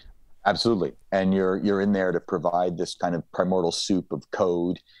 Absolutely. And you're in there to provide this kind of primordial soup of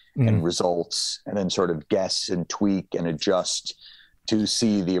code and results, and then sort of guess and tweak and adjust to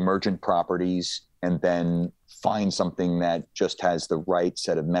see the emergent properties, and then find something that just has the right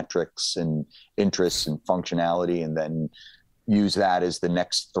set of metrics and interests and functionality, and then use that as the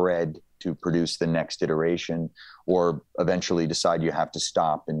next thread to produce the next iteration, or eventually decide you have to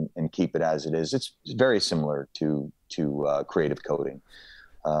stop and keep it as it is. It's very similar to creative coding.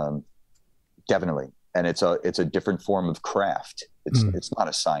 Definitely. And it's a different form of craft. It's not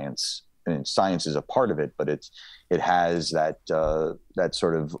a science. I mean, science is a part of it, but it has that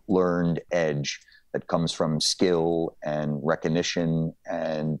sort of learned edge that comes from skill and recognition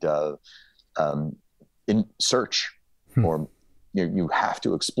and in search, or you have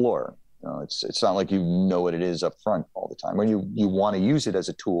to explore. It's not like you know what it is up front all the time. When you want to use it as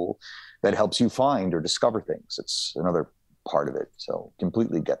a tool that helps you find or discover things, it's another part of it. So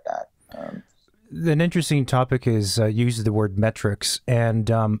completely get that. An interesting topic is uses the word metrics, and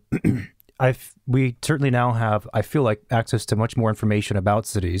we certainly now have, I feel like, access to much more information about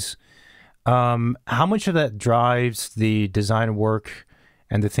cities. How much of that drives the design work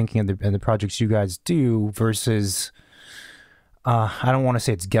and the thinking and the projects you guys do versus, I don't want to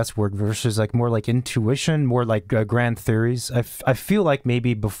say it's guesswork, versus like more like intuition, more like grand theories? I feel like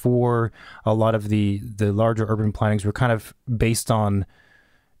maybe before a lot of the larger urban plannings were kind of based on,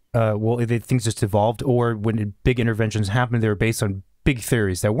 well, things just evolved, or when big interventions happened, they were based on big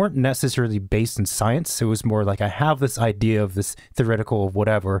theories that weren't necessarily based in science. It was more like, I have this idea of this theoretical of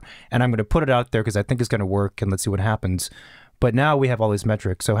whatever, and I'm going to put it out there because I think it's going to work, and let's see what happens. But now we have all these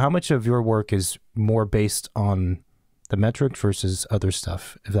metrics. So how much of your work is more based on the metrics versus other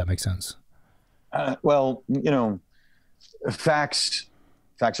stuff, if that makes sense? Well, facts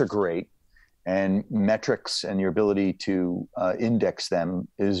are great, and metrics and your ability to index them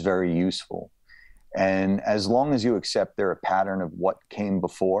is very useful. And as long as you accept they're a pattern of what came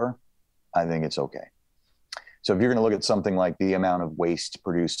before, I think it's okay. So if you're going to look at something like the amount of waste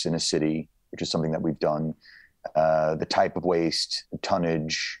produced in a city, which is something that we've done, the type of waste, the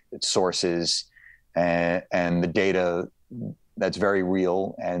tonnage, its sources, and the data that's very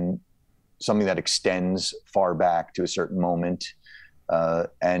real and something that extends far back to a certain moment,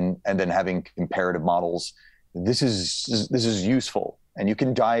 and then having comparative models, this is useful, and you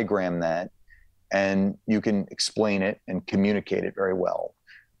can diagram that. And you can explain it and communicate it very well.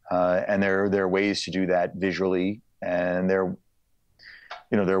 And there are ways to do that visually, and there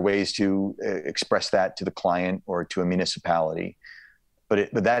are ways to express that to the client or to a municipality.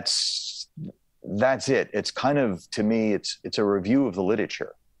 But that's it. It's kind of, to me, it's a review of the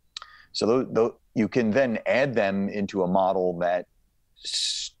literature. So you can then add them into a model that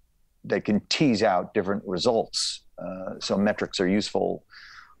can tease out different results. So metrics are useful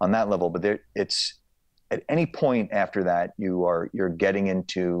on that level, but it's at any point after that you're getting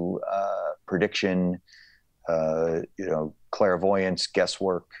into prediction, clairvoyance,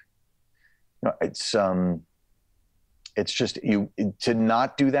 guesswork. It's just to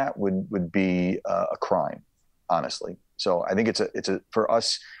not do that would be a crime, honestly. So I think it's a for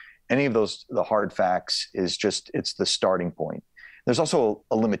us, any of those, the hard facts it's the starting point. There's also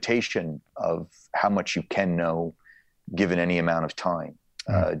a limitation of how much you can know given any amount of time.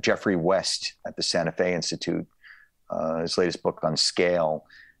 Jeffrey West at the Santa Fe Institute, his latest book on scale,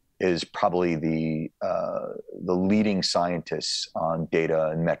 is probably the leading scientist on data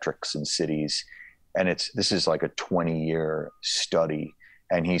and metrics in cities. And this is like a 20-year study,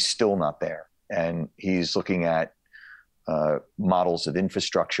 and he's still not there. And he's looking at models of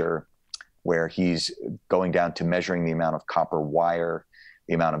infrastructure where he's going down to measuring the amount of copper wire,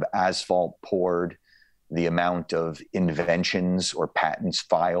 the amount of asphalt poured, the amount of inventions or patents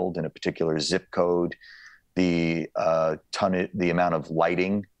filed in a particular zip code, the amount of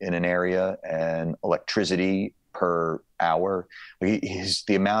lighting in an area and electricity per hour. The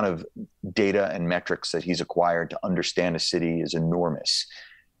amount of data and metrics that he's acquired to understand a city is enormous.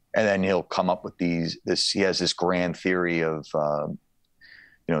 And then he'll come up with he has this grand theory of,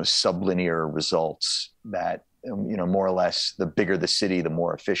 sublinear results that, more or less, the bigger the city, the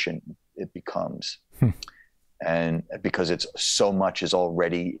more efficient it becomes. And because it's so much is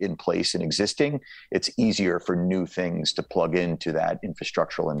already in place and existing, it's easier for new things to plug into that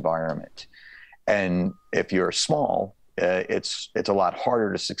infrastructural environment. And if you're small, it's a lot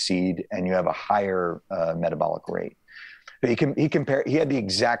harder to succeed, and you have a higher metabolic rate. But he had the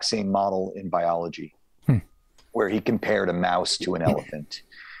exact same model in biology, where he compared a mouse to an elephant.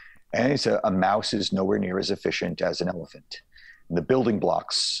 And he said a mouse is nowhere near as efficient as an elephant. The building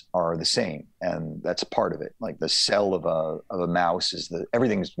blocks are the same, and that's part of it. Like the cell of a mouse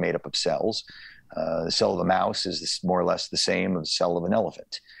everything's made up of cells. The cell of a mouse is more or less the same as the cell of an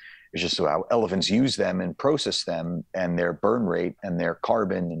elephant. It's just how elephants use them and process them, and their burn rate and their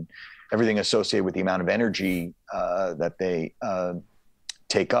carbon and everything associated with the amount of energy that they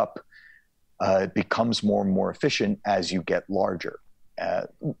take up becomes more and more efficient as you get larger.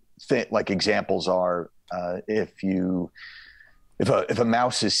 Like examples are if a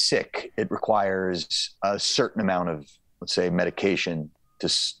mouse is sick, it requires a certain amount of, let's say, medication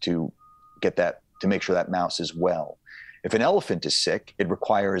to make sure that mouse is well. If an elephant is sick, it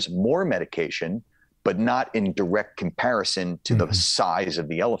requires more medication, but not in direct comparison to the size of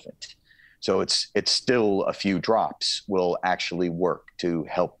the elephant. So it's still a few drops will actually work to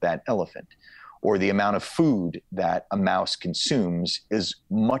help that elephant. Or the amount of food that a mouse consumes is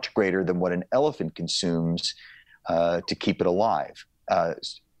much greater than what an elephant consumes to keep it alive,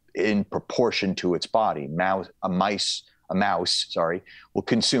 in proportion to its body. A mouse will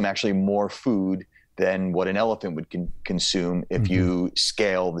consume actually more food than what an elephant would consume if you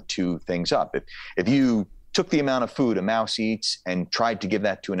scale the two things up. If you took the amount of food a mouse eats and tried to give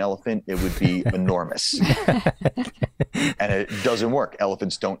that to an elephant, it would be enormous. And it doesn't work.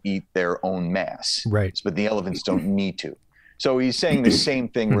 Elephants don't eat their own mass, right? But the elephants don't need to. So he's saying the same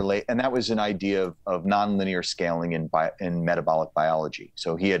thing and that was an idea of nonlinear scaling in metabolic biology.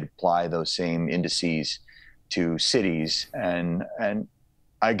 So he had applied those same indices to cities, and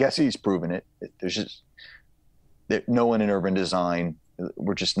I guess he's proven it. There's just no one in urban design.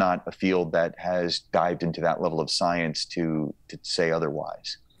 We're just not a field that has dived into that level of science to say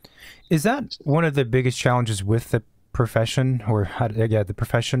otherwise. Is that one of the biggest challenges with the profession, or the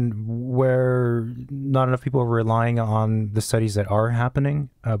profession, where not enough people are relying on the studies that are happening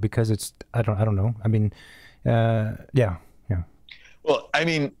because it's I don't know. I mean, yeah. Well, I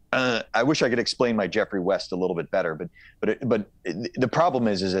mean, I wish I could explain my Jeffrey West a little bit better, but the problem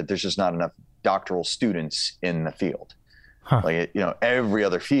is that there's just not enough doctoral students in the field. Huh. Like, every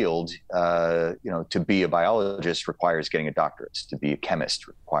other field, to be a biologist requires getting a doctorate. To be a chemist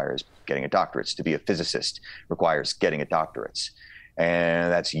requires getting a doctorate. To be a physicist requires getting a doctorate.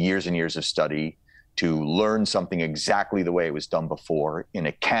 And that's years and years of study to learn something exactly the way it was done before in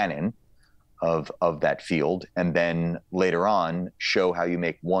a canon of that field. And then later on, show how you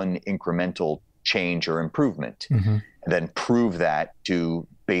make one incremental change or improvement, and then prove that to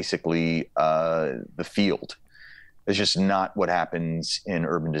basically the field. It's just not what happens in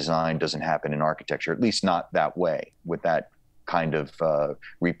urban design, doesn't happen in architecture, at least not that way, with that kind of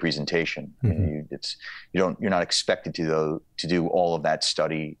representation. I mean, you're not expected to do all of that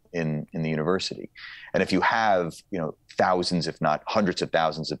study in the university. And if you have, thousands, if not hundreds of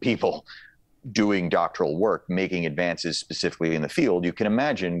thousands of people doing doctoral work, making advances specifically in the field, you can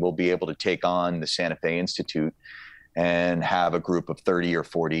imagine we'll be able to take on the Santa Fe Institute and have a group of 30 or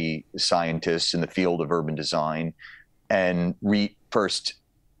 40 scientists in the field of urban design and first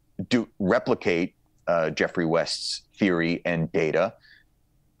replicate Jeffrey West's theory and data,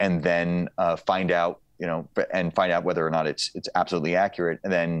 and then find out whether or not it's absolutely accurate,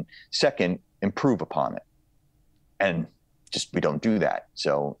 and then second, improve upon it. And just we don't do that.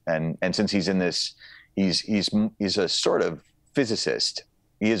 So and since he's in this, he's a sort of physicist.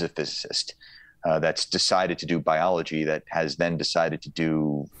 He is a physicist. That's decided to do biology, that has then decided to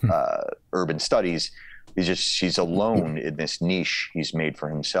do urban studies. She's alone in this niche he's made for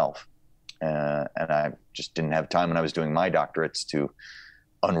himself. And I just didn't have time when I was doing my doctorates to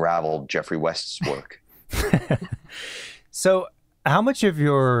unravel Jeffrey West's work. So how much of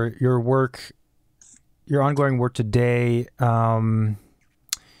your work, your ongoing work today,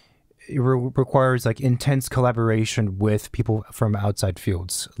 requires like intense collaboration with people from outside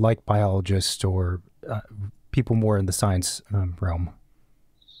fields, like biologists or people more in the science realm?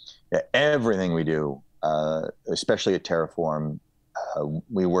 Yeah, everything we do, especially at Terreform,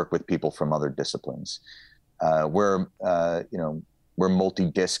 we work with people from other disciplines. We're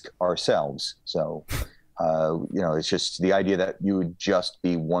multi-disc ourselves, so it's just the idea that you would just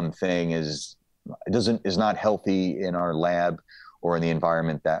be one thing is not healthy in our lab or in the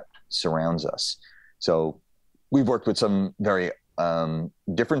environment that surrounds us. So we've worked with some very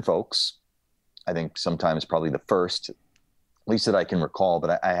different folks. I think sometimes probably the first, at least that I can recall,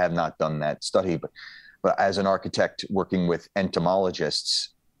 but I have not done that study. But as an architect working with entomologists,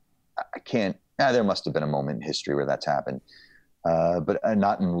 I can't. There must have been a moment in history where that's happened, but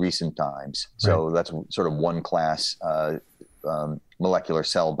not in recent times. So right. That's sort of one class. Molecular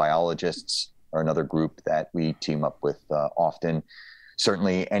cell biologists are another group that we team up with often.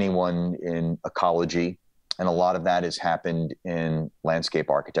 Certainly anyone in ecology, and a lot of that has happened in landscape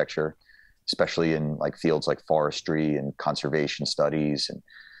architecture, especially in like fields like forestry and conservation studies, and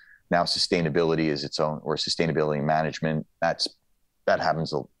now sustainability is its own, or sustainability management. That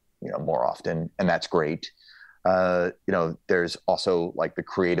happens more often, and that's great. There's also like the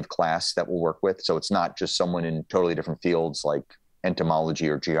creative class that we'll work with. So it's not just someone in totally different fields like entomology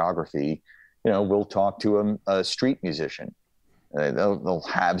or geography. We'll talk to a street musician. They'll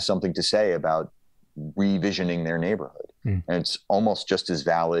have something to say about revisioning their neighborhood. And it's almost just as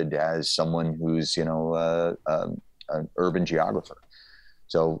valid as someone who's, an urban geographer.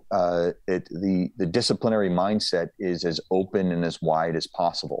 So the disciplinary mindset is as open and as wide as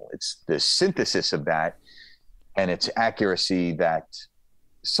possible. It's the synthesis of that and its accuracy that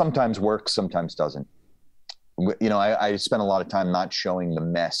sometimes works, sometimes doesn't. I spend a lot of time not showing the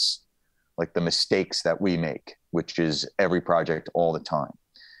mess, like the mistakes that we make, which is every project all the time.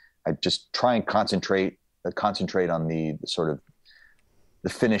 I just try and concentrate on the sort of the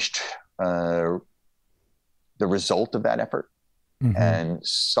finished, the result of that effort, and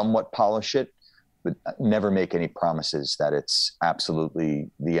somewhat polish it, but never make any promises that it's absolutely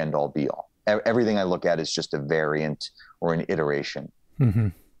the end all be all. Everything I look at is just a variant or an iteration. Mm-hmm.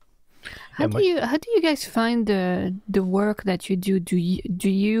 How do you guys find the work that you do? Do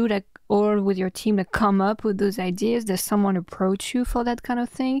you like, or with your team, like, come up with those ideas? Does someone approach you for that kind of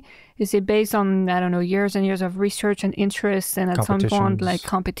thing? Is it based on, I don't know, years and years of research and interest, and at some point like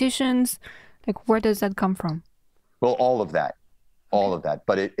competitions? Like, where does that come from? Well, all of that.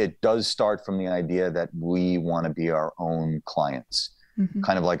 But it does start from the idea that we want to be our own clients,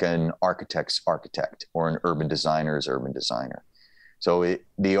 kind of like an architect's architect or an urban designer's urban designer. So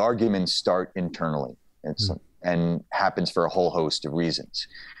the arguments start internally, and happens for a whole host of reasons.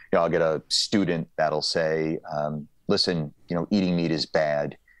 You know, I'll get a student that'll say, listen, you know, eating meat is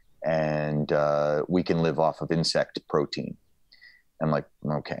bad, and we can live off of insect protein. I'm like,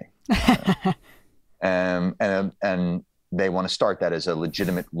 okay. And they want to start that as a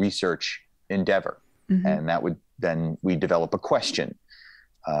legitimate research endeavor. And that would, then we develop a question.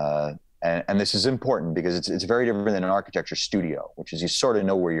 And this is important because it's very different than an architecture studio, which is you sort of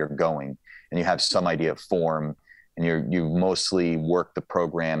know where you're going and you have some idea of form, and you mostly work the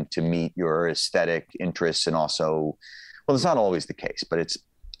program to meet your aesthetic interests. And also, well, it's not always the case, but it's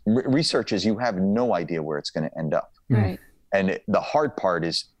research is you have no idea where it's going to end up. Right. And the hard part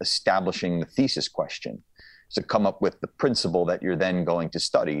is establishing the thesis question, to come up with the principle that you're then going to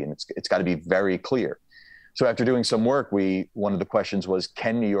study. And it's got to be very clear. So after doing some work, one of the questions was,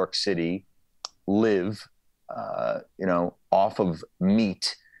 can New York City live, you know, off of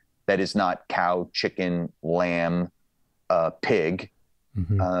meat that is not cow, chicken, lamb, pig,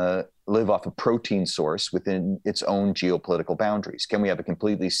 live off a protein source within its own geopolitical boundaries? Can we have a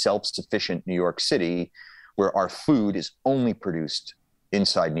completely self-sufficient New York City where our food is only produced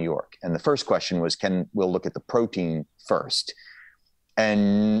inside New York? And the first question was, we'll look at the protein first.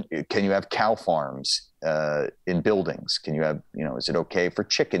 And can you have cow farms in buildings? Can you have, you know, is it okay for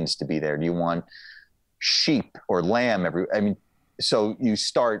chickens to be there? Do you want sheep or lamb so you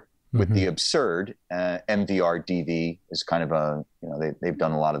start with the absurd. MVR DV is kind of a, you know, they've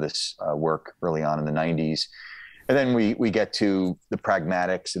done a lot of this work early on in the 90s. And then we get to the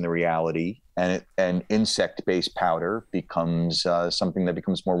pragmatics and the reality, and insect-based powder becomes something that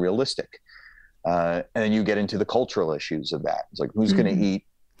becomes more realistic. And then you get into the cultural issues of that. It's like, who's going to eat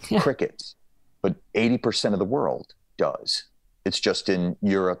crickets? But 80% of the world does. It's just in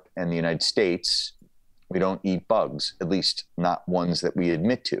Europe and the United States, we don't eat bugs, at least not ones that we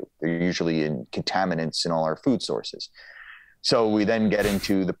admit to. They're usually in contaminants in all our food sources. So we then get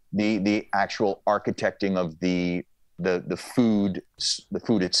into the actual architecting of the food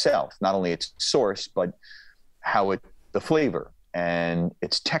itself, not only its source, but how the flavor and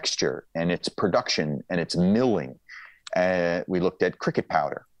its texture and its production and its milling. We looked at cricket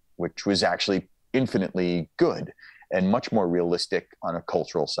powder, which was actually infinitely good and much more realistic on a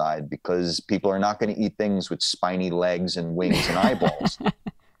cultural side, because people are not going to eat things with spiny legs and wings and eyeballs.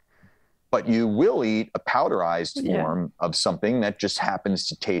 But you will eat a powderized form of something that just happens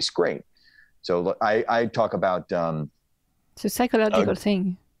to taste great. So I talk about... it's a psychological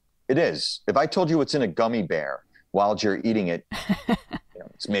thing. It is. If I told you what's in a gummy bear while you're eating it,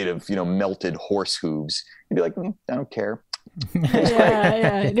 it's made of, melted horse hooves, you'd be like, I don't care.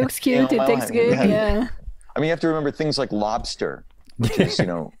 It looks cute, it tastes good, I mean, you have to remember things like lobster, which is,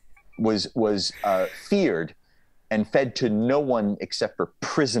 was feared and fed to no one except for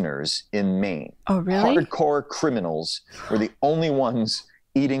prisoners in Maine. Oh, really? Hardcore criminals were the only ones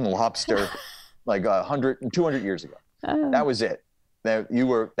eating lobster like 100 and 200 years ago. Oh. That was it.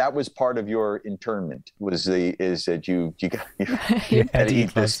 That was part of your internment, is that you had to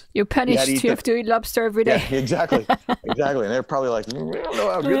eat this. You're punished. You have to eat lobster every day. Yeah, exactly. And they're probably like, we don't know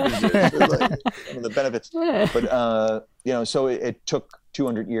how good this is. Like, the benefits. But, so it took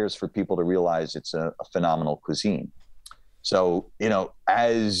 200 years for people to realize it's a phenomenal cuisine. So,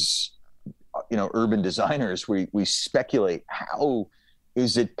 as, urban designers, we speculate, how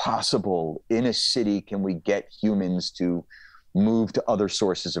is it possible in a city can we get humans to move to other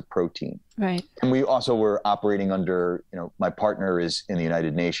sources of protein? Right. And we also were operating under, my partner is in the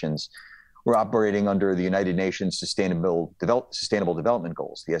United Nations. We're operating under the United Nations Sustainable Development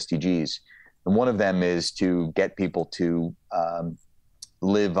Goals, the SDGs. And one of them is to get people to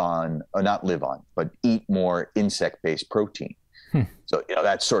but eat more insect-based protein. So,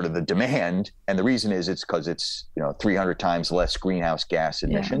 that's sort of the demand. And the reason is it's because it's, 300 times less greenhouse gas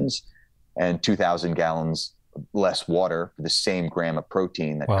emissions and 2,000 gallons less water for the same gram of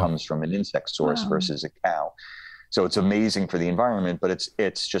protein that comes from an insect source versus a cow. So it's amazing for the environment, but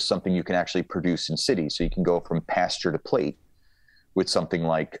it's just something you can actually produce in cities. So you can go from pasture to plate with something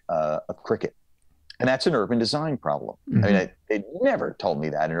like a cricket. And that's an urban design problem. I mean, they never told me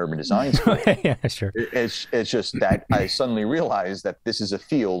that in urban design school. Yeah, sure. It's just that I suddenly realized that this is a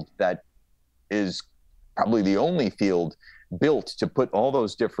field that is probably the only field built to put all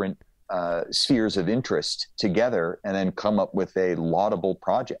those different spheres of interest together and then come up with a laudable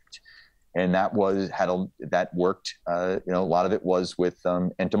project. And that worked. A lot of it was with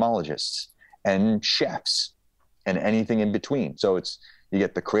entomologists and chefs and anything in between. So you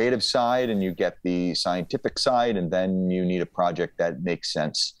get the creative side and you get the scientific side, and then you need a project that makes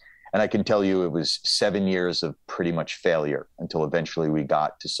sense. And I can tell you it was 7 years of pretty much failure until eventually we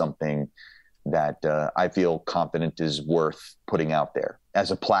got to something that I feel confident is worth putting out there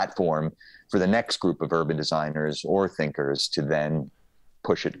as a platform for the next group of urban designers or thinkers to then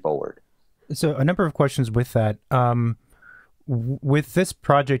push it forward. So a number of questions with that. With this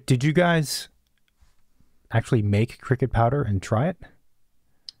project, did you guys actually make cricket powder and try it?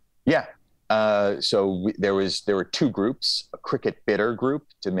 Yeah. There were two groups: a cricket bitter group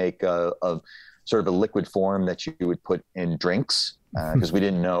to make a sort of a liquid form that you would put in drinks because we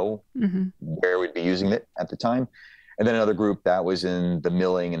didn't know where we'd be using it at the time, and then another group that was in the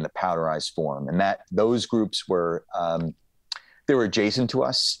milling and the powderized form. And those groups were they were adjacent to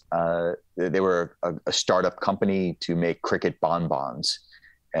us. They were a startup company to make cricket bonbons,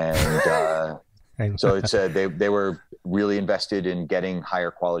 and so they were really invested in getting higher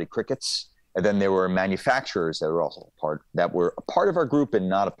quality crickets. And then there were manufacturers that were also a part of our group and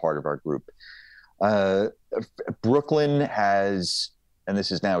not a part of our group. Brooklyn has, and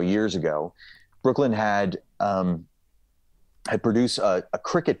this is now years ago, Brooklyn had produced a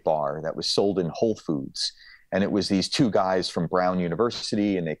cricket bar that was sold in Whole Foods. And it was these two guys from Brown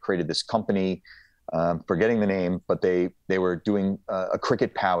University, and they created this company, forgetting the name, but they were doing a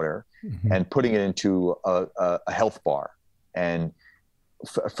cricket powder and putting it into a health bar. And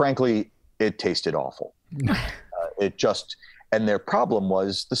frankly, it tasted awful. And their problem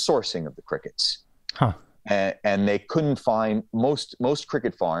was the sourcing of the crickets. Huh. And they couldn't find most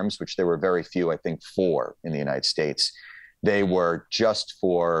cricket farms, which there were very few, I think 4 in the United States. They were just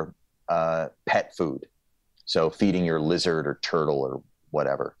for pet food. So feeding your lizard or turtle or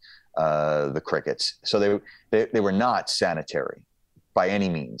whatever, the crickets. So they were not sanitary by any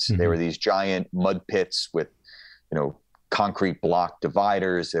means. They were these giant mud pits with, concrete block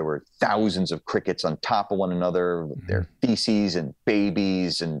dividers. There were thousands of crickets on top of one another with their feces and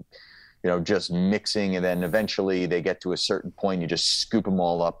babies and, just mixing. And then eventually they get to a certain point, you just scoop them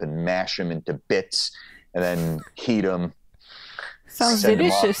all up and mash them into bits and then heat them. Sounds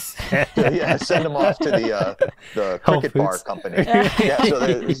delicious. Yeah, send them off to the cricket bar company.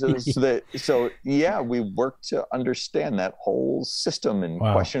 We worked to understand that whole system and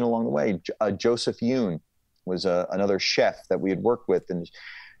question along the way. Joseph Yoon was another chef that we had worked with, and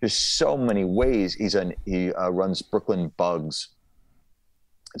there's so many ways. He runs Brooklyn Bugs.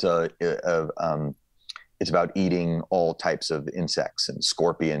 It's about eating all types of insects and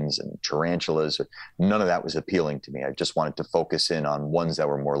scorpions and tarantulas. None of that was appealing to me. I just wanted to focus in on ones that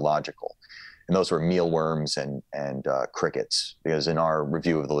were more logical. And those were mealworms and crickets, because in our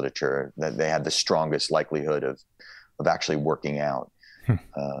review of the literature, that they had the strongest likelihood of actually working out.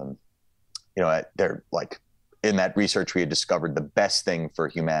 They're like, in that research, we had discovered the best thing for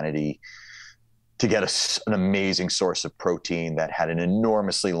humanity to get an amazing source of protein that had an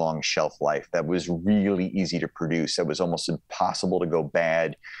enormously long shelf life, that was really easy to produce, that was almost impossible to go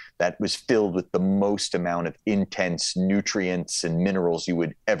bad, that was filled with the most amount of intense nutrients and minerals you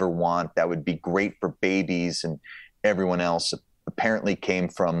would ever want, that would be great for babies and everyone else, apparently came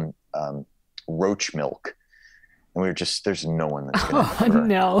from roach milk. And we were just, there's no one that's going to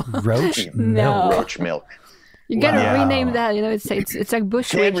no. Roach milk. No. Roach milk. You gotta rename that. It's like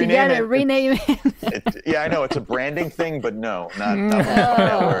Bushwick. You gotta rename it. I know it's a branding thing, but no, not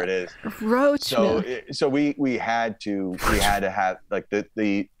where it is. Roach milk. So we had to have like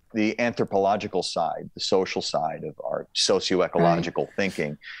the anthropological side, the social side of our socio-ecological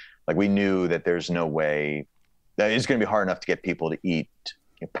thinking. Like, we knew that there's no way that it's going to be hard enough to get people to eat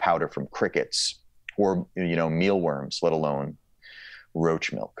powder from crickets or mealworms, let alone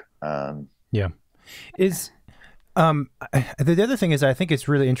roach milk. The other thing is, I think it's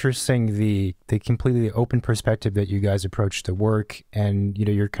really interesting the completely open perspective that you guys approach the work, and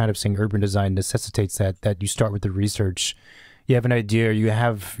you're kind of saying urban design necessitates that you start with the research. You have an idea, you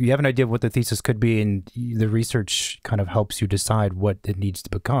have an idea of what the thesis could be, and the research kind of helps you decide what it needs to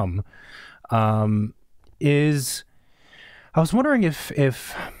become. I was wondering if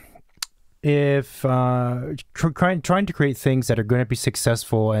if trying to create things that are going to be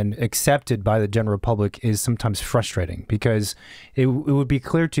successful and accepted by the general public is sometimes frustrating, because it would be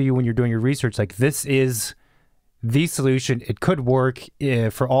clear to you when you're doing your research, like, this is the solution. It could work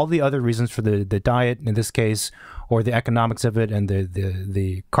for all the other reasons, for the diet in this case, or the economics of it, and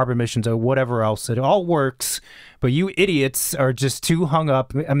the carbon emissions, or whatever else. It all works, but you idiots are just too hung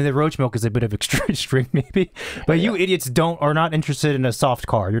up. I mean, the roach milk is a bit of extreme maybe, but you idiots are not interested in a soft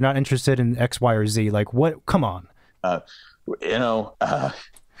car. You're not interested in X, Y, or Z. Like, what? Come on.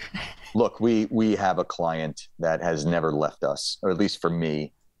 Look, we have a client that has never left us, or at least for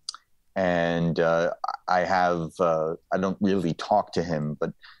me. And I don't really talk to him,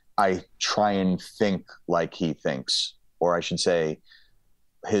 but I try and think like he thinks, or I should say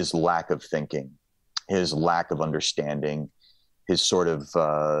his lack of thinking, his lack of understanding, his sort of,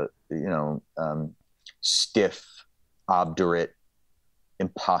 stiff, obdurate,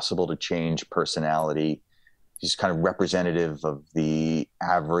 impossible to change personality. He's kind of representative of the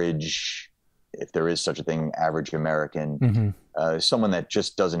average, if there is such a thing, average American, someone that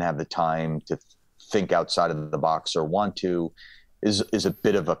just doesn't have the time to think outside of the box or want to, is a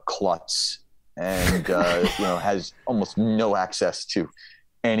bit of a klutz, and has almost no access to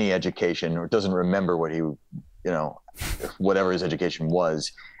any education, or doesn't remember what he, whatever his education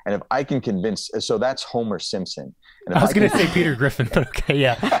was. And if I can convince, so that's Homer Simpson. And I was going to say Peter Griffin, but okay,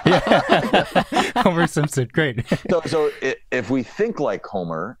 yeah. Homer Simpson, great. So if we think like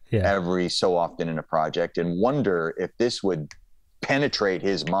Homer every so often in a project, and wonder if this would penetrate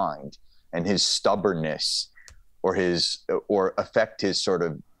his mind and his stubbornness, or affect his sort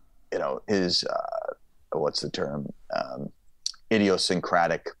of, his what's the term,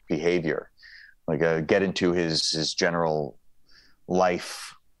 idiosyncratic behavior, like get into his general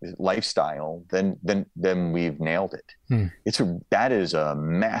lifestyle, then we've nailed it. That is a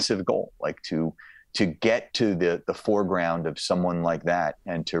massive goal, like to get to the foreground of someone like that,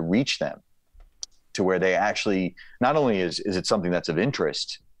 and to reach them to where they actually, not only is it something that's of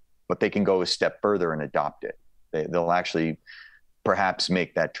interest, but they can go a step further and adopt it. They'll actually perhaps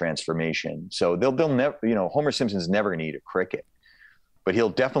make that transformation. So they'll never, Homer Simpson's never going to eat a cricket, but he'll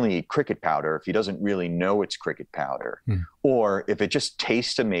definitely eat cricket powder if he doesn't really know it's cricket powder, or if it just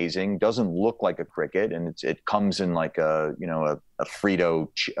tastes amazing, doesn't look like a cricket, and it comes in like a Frito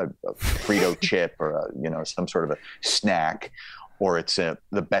chip, or some sort of a snack, or it's the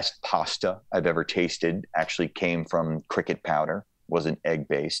best pasta I've ever tasted actually came from cricket powder, wasn't egg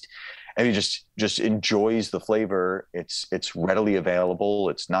based. And he just enjoys the flavor. It's readily available.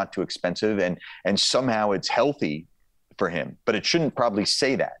 It's not too expensive, and somehow it's healthy for him. But it shouldn't probably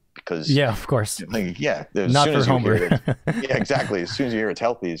say that, because of course, not for Homer. Yeah, exactly. As soon as you hear it's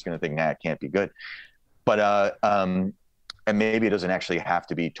healthy, he's going to think, it can't be good. But and maybe it doesn't actually have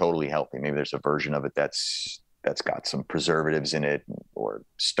to be totally healthy. Maybe there's a version of it that's got some preservatives in it, or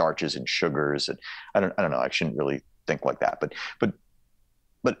starches and sugars. And I don't know. I shouldn't really think like that.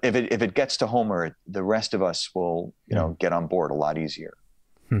 But if it gets to Homer, the rest of us will, get on board a lot easier.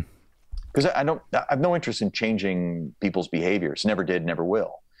 Because I have no interest in changing people's behaviors. Never did, never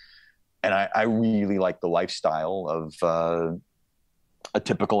will. And I really like the lifestyle of a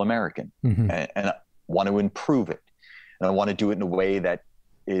typical American, and I want to improve it. And I want to do it in a way that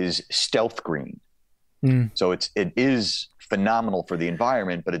is stealth green. So it is phenomenal for the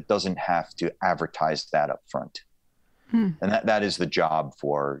environment, but it doesn't have to advertise that up front. And that is the job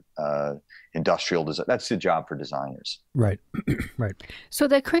for industrial design. That's the job for designers. Right. Right. So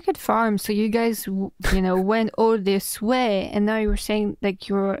the cricket farm, so you guys, went all this way, and now you're saying like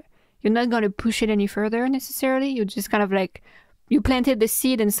you're not going to push it any further necessarily. You're just kind of like, you planted the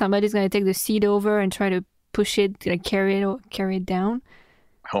seed and somebody's going to take the seed over and try to push it, like carry it down.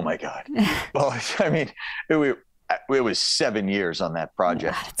 Oh my God. Well, I mean, it was 7 years on that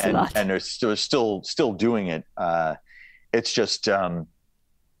project, and they're still doing it. It's just,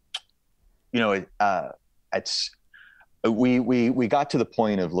 it's we got to the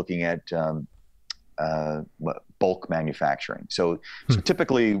point of looking at bulk manufacturing. So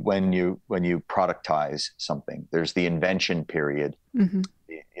typically when you productize something, there's the invention period, and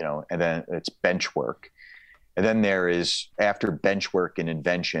then it's bench work. And then there is, after bench work and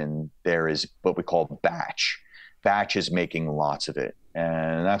invention, there is what we call batch. Batch is making lots of it.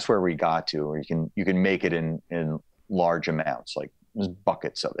 And that's where we got to, where you can make it in large amounts, like there's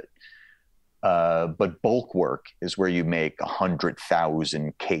buckets of it. But bulk work is where you make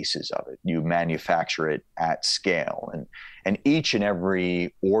 100,000 cases of it. You manufacture it at scale, and each and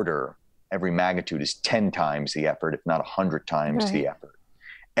every order, every magnitude is 10 times the effort, if not 100 times the effort.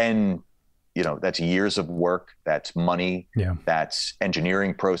 And that's years of work, that's money, that's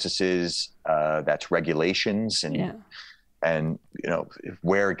engineering processes, that's regulations, and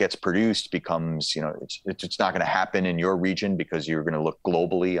where it gets produced becomes, it's not going to happen in your region because you're going to look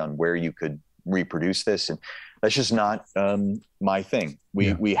globally on where you could reproduce this, and that's just not my thing.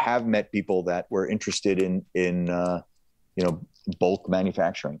 We have met people that were interested in bulk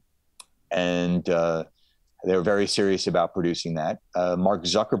manufacturing, and they were very serious about producing that. Mark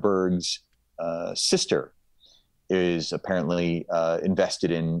Zuckerberg's sister is apparently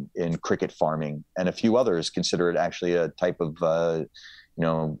invested in cricket farming, and a few others consider it actually a type of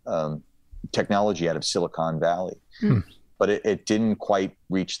technology out of Silicon Valley. But it didn't quite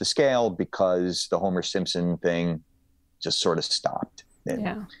reach the scale because the Homer Simpson thing just sort of stopped.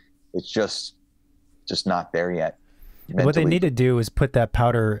 It's just not there yet. Mentally. What they need to do is put that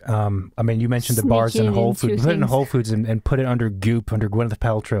powder. I mean, you mentioned the bars in Whole Foods. Put it in Whole Foods and put it under Goop, under Gwyneth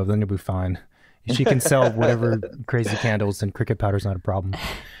Paltrow. Then you'll be fine. She can sell whatever crazy candles, and cricket powder's not a problem.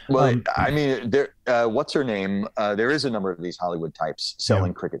 Well, I mean, what's her name? There is a number of these Hollywood types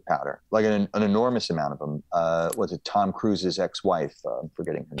selling cricket powder, like an enormous amount of them. Was it Tom Cruise's ex-wife? I'm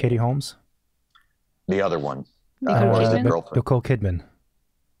forgetting her name. Katie Holmes? The other one. Nicole Kidman.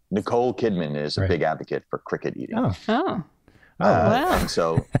 Nicole Kidman is a big advocate for cricket eating. Wow. And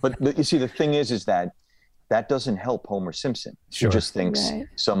so, but you see, the thing is that doesn't help Homer Simpson. Sure. He just thinks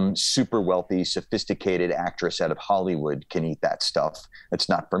some super wealthy, sophisticated actress out of Hollywood can eat that stuff. That's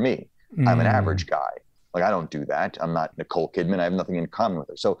not for me. I'm an average guy. Like, I don't do that. I'm not Nicole Kidman. I have nothing in common with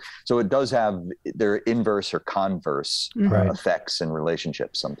her. So it does have their inverse or converse effects and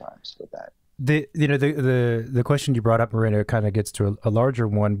relationships sometimes with that. The question you brought up, Marina, kind of gets to a larger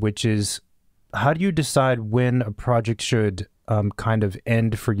one, which is, how do you decide when a project should kind of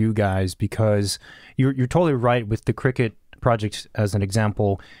end for you guys? Because you're totally right with the cricket project as an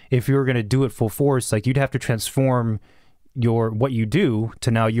example. If you were going to do it full force, like, you'd have to transform what you do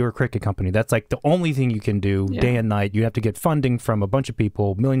to now you're a cricket company. That's like the only thing you can do day and night. You have to get funding from a bunch of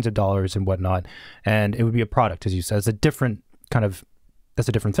people, millions of dollars and whatnot, and it would be a product, as you said. It's a different kind of, that's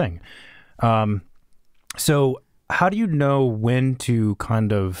a different thing. So how do you know when to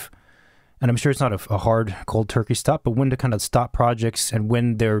kind of, and I'm sure it's not a hard cold turkey stop, but when to kind of stop projects and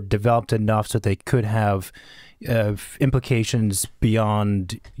when they're developed enough so they could have implications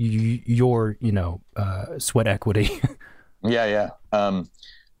beyond your, sweat equity?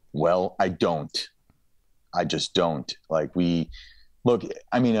 Well, I just don't.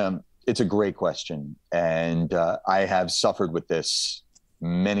 It's a great question. And I have suffered with this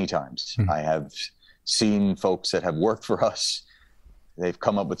many times. I have seen folks that have worked for us. They've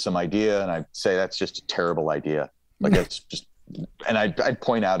come up with some idea, and I say that's just a terrible idea. Like, that's just, and I'd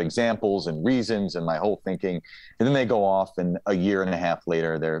point out examples and reasons and my whole thinking, and then they go off, and a year and a half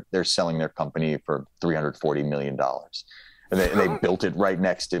later, they're selling their company for $340 million, and they built it right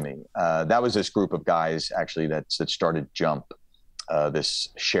next to me. That was this group of guys actually that started Jump, this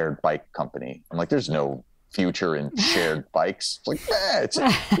shared bike company. I'm like, there's no future in shared bikes. It's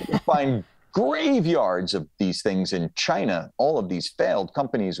like, you can find graveyards of these things in China, all of these failed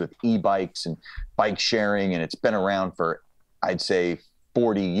companies with e-bikes and bike sharing, and it's been around for, I'd say,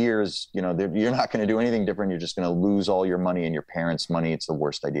 40 years. You're not going to do anything different. You're just going to lose all your money and your parents' money. It's the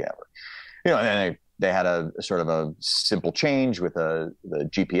worst idea ever. And then they had a sort of a simple change with the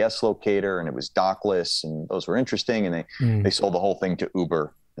GPS locator, and it was dockless, and those were interesting, and they sold the whole thing to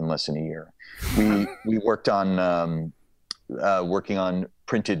Uber in less than a year. We worked on working on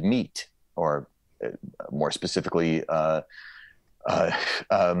printed meat, or more specifically,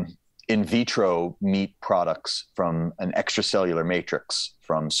 in vitro meat products from an extracellular matrix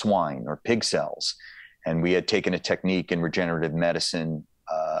from swine or pig cells. And we had taken a technique in regenerative medicine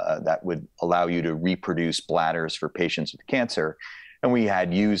that would allow you to reproduce bladders for patients with cancer. And we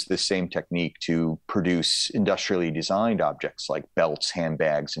had used the same technique to produce industrially designed objects like belts,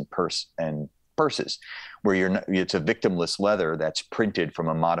 handbags, and purses, where it's a victimless leather that's printed from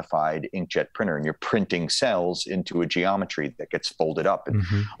a modified inkjet printer, and you're printing cells into a geometry that gets folded up. And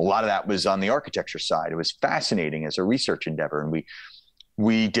a lot of that was on the architecture side. It was fascinating as a research endeavor, and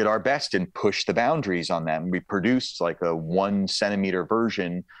we did our best and pushed the boundaries on them. We produced like a 1 centimeter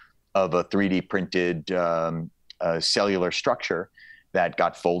version of a 3D printed cellular structure that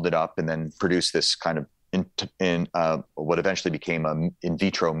got folded up and then produced this kind of in what eventually became an in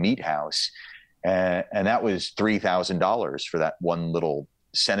vitro meat house. And that was $3,000 for that 1 little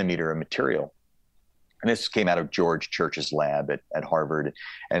centimeter of material. And this came out of George Church's lab at Harvard.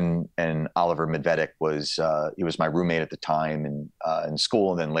 And Oliver Medvedeck he was my roommate at the time in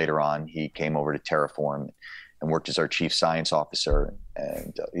school. And then later on, he came over to Terreform. and worked as our chief science officer.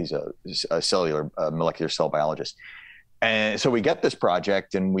 And he's a cellular molecular cell biologist. And so we get this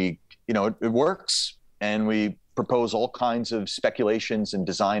project, and we, it works, and we propose all kinds of speculations and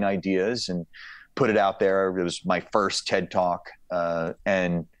design ideas and put it out there. It was my first TED Talk,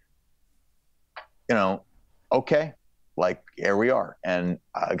 and okay, like here we are. And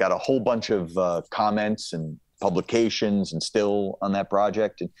I got a whole bunch of comments and publications and still on that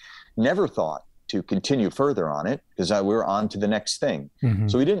project, and never thought to continue further on it because we were on to the next thing. Mm-hmm.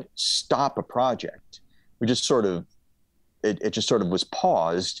 So we didn't stop a project. We just sort of, it just sort of was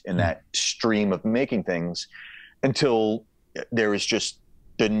paused in that stream of making things until there was just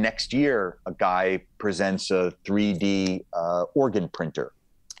the next year, a guy presents a 3D organ printer,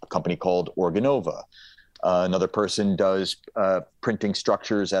 a company called Organova. Another person does printing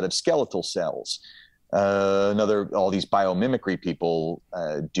structures out of skeletal cells. All these biomimicry people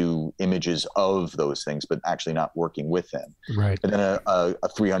do images of those things, but actually not working with them. Right. And then a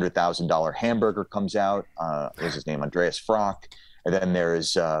 $300,000 hamburger comes out. What's his name? Andreas Frock. And then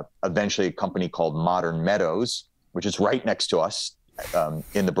there's eventually a company called Modern Meadows, which is right next to us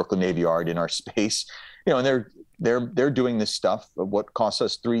in the Brooklyn Navy Yard in our space. And they're doing this stuff. What costs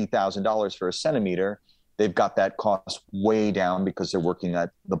us $3,000 for a centimeter, they've got that cost way down because they're working at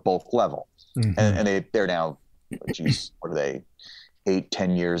the bulk level. Mm-hmm. And they're now, geez, what are they,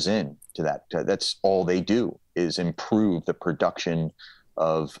 8-10 years in to that? That's all they do is improve the production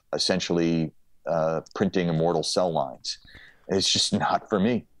of essentially printing immortal cell lines. It's just not for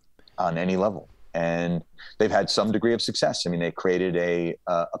me on any level. And they've had some degree of success. I mean, they created a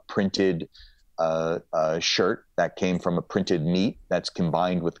printed shirt that came from a printed meat that's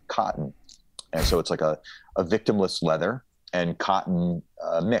combined with cotton. And so it's like a victimless leather and cotton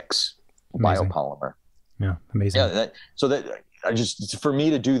mix. Amazing. Biopolymer. Yeah, amazing. Yeah, for me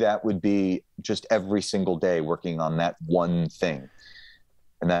to do that would be just every single day working on that one thing.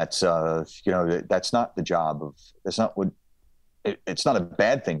 And that's, that's not the job of, that's not what, it's not a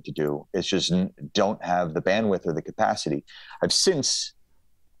bad thing to do. It's just don't have the bandwidth or the capacity. I've since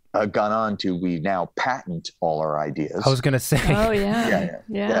gone on to, we now patent all our ideas. I was going to say. Oh,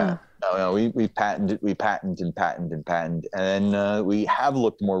 yeah. No, we patent. And we have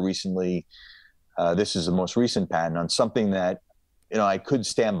looked more recently, this is the most recent patent on something that, I could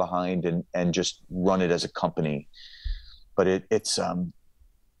stand behind and just run it as a company, but it's a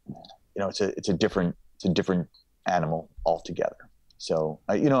different animal altogether. So,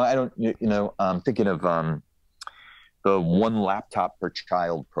 I'm thinking of the One Laptop Per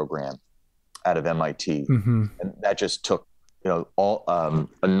Child program out of MIT. Mm-hmm. And that just took, a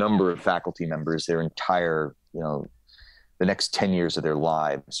number of faculty members, their entire, the next 10 years of their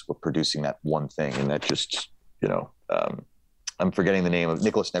lives were producing that one thing. And that just, I'm forgetting the name of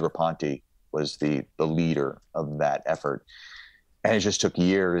Nicholas Negroponte was the leader of that effort. And it just took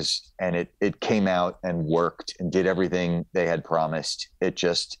years, and it came out and worked and did everything they had promised. It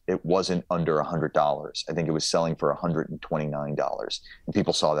wasn't under $100. I think it was selling for $129, and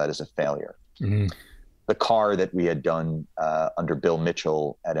people saw that as a failure. Mm-hmm. The car that we had done under Bill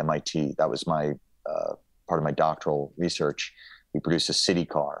Mitchell at MIT, that was my part of my doctoral research. We produced a city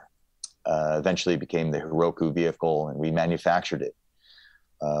car. Eventually, it became the Heroku vehicle, and we manufactured it.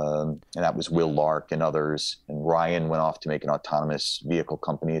 And that was Will Lark and others. And Ryan went off to make an autonomous vehicle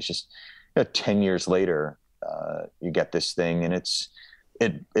company. It's just 10 years later, you get this thing, and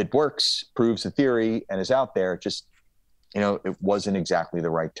it works, proves the theory, and is out there. Just it wasn't exactly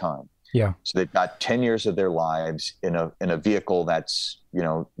the right time. Yeah. So they've got 10 years of their lives in a vehicle that's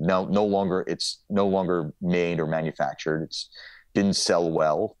no longer made or manufactured. It's didn't sell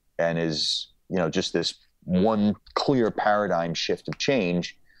well, and is just this one clear paradigm shift of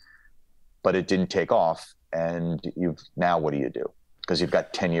change, but it didn't take off. And now what do you do? Because you've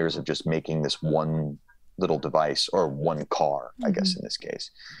got 10 years of just making this one little device, or one car, mm-hmm. I guess in this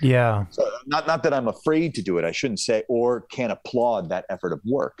case. Yeah. So not that I'm afraid to do it, I shouldn't say, or can't applaud that effort of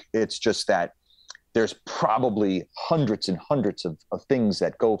work. It's just that there's probably hundreds and hundreds of things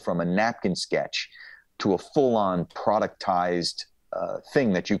that go from a napkin sketch to a full-on productized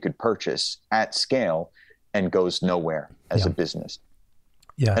thing that you could purchase at scale and goes nowhere as a business.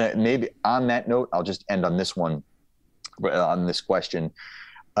 Yeah. And maybe on that note, I'll just end on this one, on this question.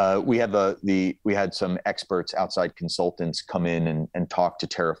 We had some experts, outside consultants, come in and talk to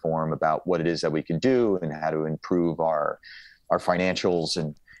Terreform about what it is that we can do and how to improve our financials.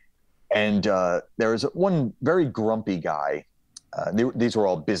 And there was one very grumpy guy. These were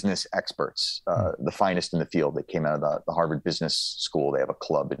all business experts, the finest in the field. They came out of the Harvard Business School. They have a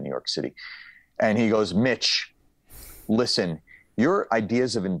club in New York City. And he goes, "Mitch, listen, your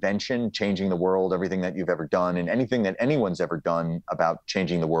ideas of invention, changing the world, everything that you've ever done, and anything that anyone's ever done about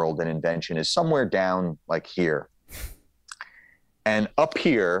changing the world and invention is somewhere down like here. And up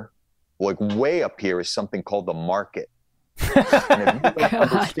here, like way up here, is something called the market. And if you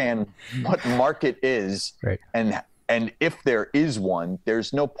don't understand what market is, right, and if there is one,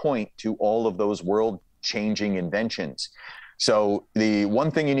 there's no point to all of those world-changing inventions. So the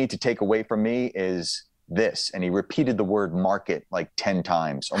one thing you need to take away from me is this. And he repeated the word market like 10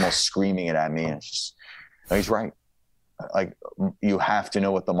 times, almost screaming it at me. And it's just, no, he's right. Like, you have to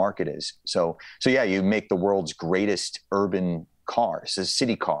know what the market is. So yeah, you make the world's greatest urban car. It's a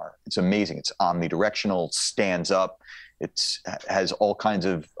city car. It's amazing. It's omnidirectional, stands up. It has all kinds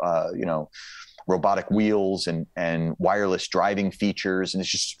of, robotic wheels and wireless driving features. And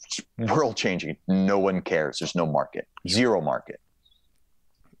it's just world changing. No one cares. There's no market, zero market.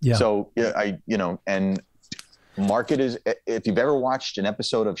 Yeah. So and market is, if you've ever watched an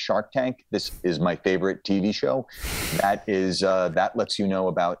episode of Shark Tank, this is my favorite TV show. That is, that lets you know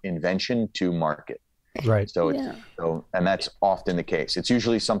about invention to market. Right. So, and that's often the case. It's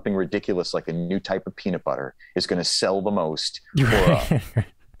usually something ridiculous, like a new type of peanut butter is going to sell the most, or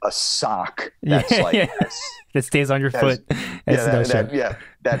a sock that's that stays on your foot.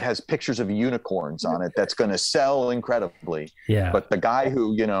 That has pictures of unicorns on it. That's going to sell incredibly. Yeah. But the guy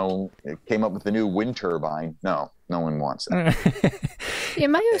who came up with the new wind turbine, no one wants that.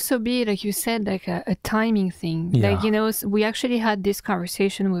 It might also be, like you said, like a timing thing. Yeah. Like, we actually had this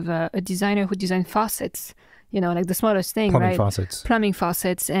conversation with a designer who designed faucets, like the smallest thing, plumbing right? Faucets. Plumbing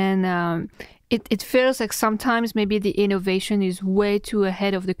faucets. And it feels like sometimes maybe the innovation is way too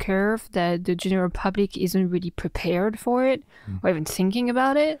ahead of the curve, that the general public isn't really prepared for it or even thinking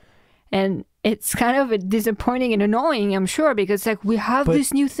about it. And it's kind of disappointing and annoying, I'm sure, because like we have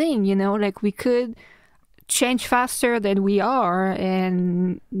this new thing, like we could change faster than we are,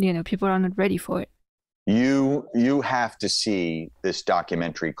 and people are not ready for it. You have to see this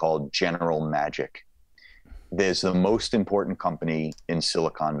documentary called General Magic. There's the most important company in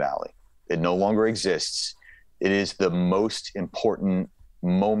Silicon Valley. It no longer exists. It is the most important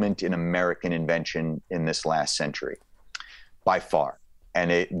moment in American invention in this last century, by far.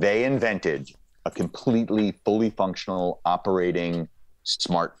 And they invented a completely fully functional operating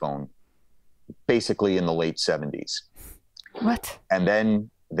smartphone, basically in the late 70s. What? And then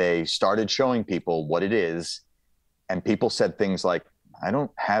they started showing people what it is. And people said things like, I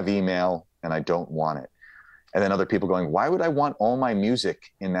don't have email and I don't want it. And then other people going, why would I want all my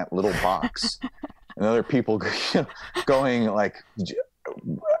music in that little box? And other people going like,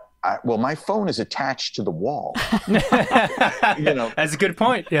 well, my phone is attached to the wall. That's a good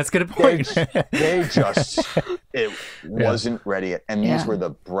point. That's a good point. It wasn't ready. And these were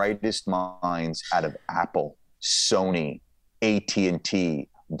the brightest minds out of Apple, Sony, AT&T,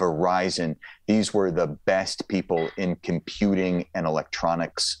 Verizon. These were the best people in computing and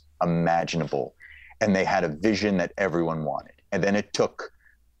electronics imaginable. And they had a vision that everyone wanted. And then it took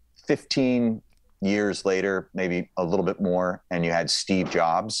 15 years later, maybe a little bit more, and you had Steve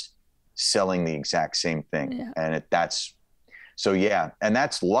Jobs selling the exact same thing. Yeah. And and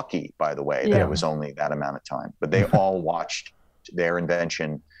that's lucky, by the way, that it was only that amount of time. But they all watched their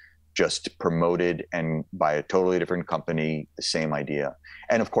invention just promoted, and by a totally different company, the same idea.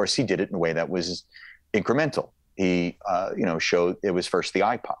 And of course, he did it in a way that was incremental. He, showed it was first the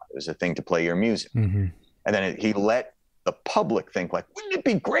iPod. It was a thing to play your music. Mm-hmm. And then he let the public think like, wouldn't it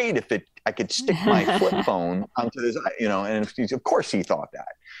be great if I could stick my flip phone onto this, and of course he thought that.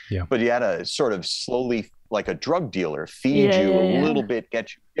 Yeah. But he had to sort of slowly, like a drug dealer, feed you a little bit,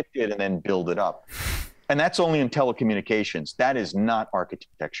 get you addicted, and then build it up. And that's only in telecommunications. That is not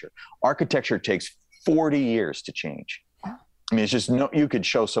architecture. Architecture takes 40 years to change. I mean, it's just you could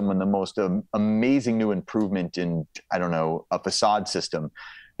show someone the most amazing new improvement in, I don't know, a facade system.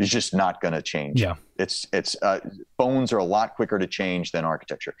 It's just not going to change. Yeah. It's phones are a lot quicker to change than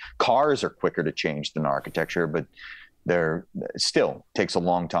architecture. Cars are quicker to change than architecture, but they're still takes a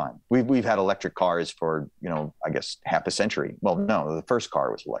long time. We've had electric cars for, I guess half a century. Well, no, the first car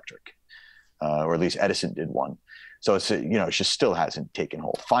was electric, or at least Edison did one. So it's, it just still hasn't taken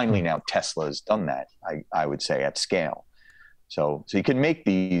hold. Finally, now Tesla has done that, I would say, at scale. So you can make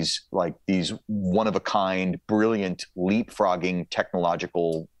these one-of-a-kind, brilliant, leapfrogging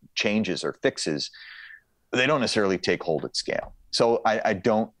technological changes or fixes. They don't necessarily take hold at scale. So I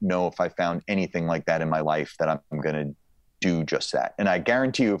don't know if I found anything like that in my life that I'm going to do just that. And I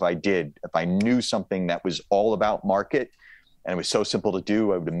guarantee you, if I knew something that was all about market and it was so simple to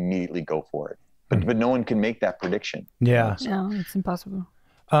do, I would immediately go for it. But no one can make that prediction. Yeah. No, it's impossible.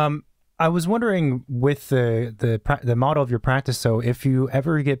 I was wondering with the model of your practice, so if you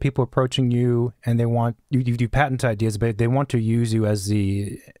ever get people approaching you and they want you do patent ideas, but they want to use you as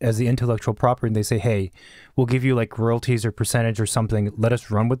the intellectual property, and they say, hey, we'll give you like royalties or percentage or something, let us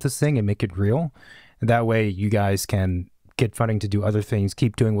run with this thing and make it real. And that way you guys can get funding to do other things,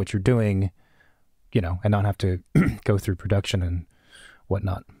 keep doing what you're doing, you know, and not have to go through production and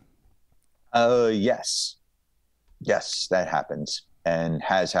whatnot. Yes, that happens. And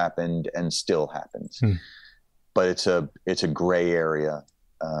has happened and still happens, but it's a gray area.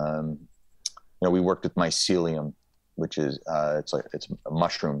 You know, we worked with mycelium, which is it's a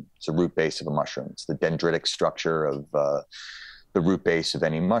mushroom. It's a root base of a mushroom. It's the dendritic structure of the root base of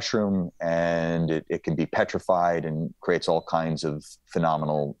any mushroom, and it can be petrified and creates all kinds of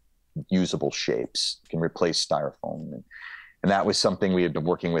phenomenal usable shapes. It can replace styrofoam, and that was something we had been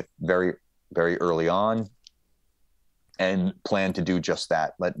working with very, very early on. And plan to do just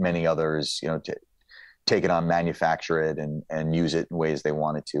that. Let many others, you know, take it on, manufacture it, and use it in ways they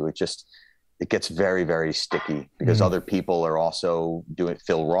wanted to. It gets very, very sticky because other people are also doing.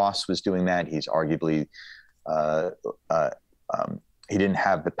 Phil Ross was doing that. He's arguably he didn't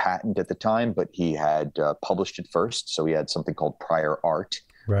have the patent at the time, but he had published it first. So he had something called prior art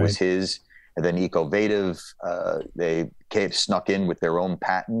was his, and then Ecovative they snuck in with their own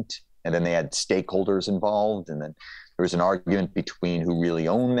patent, and then they had stakeholders involved, and then there was an argument between who really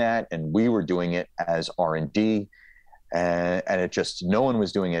owned that, and we were doing it as R&D, and it just, no one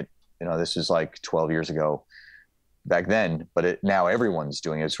was doing it. You know, this is like 12 years ago back then, but now everyone's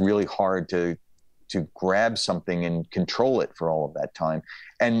doing it. It's really hard to grab something and control it for all of that time.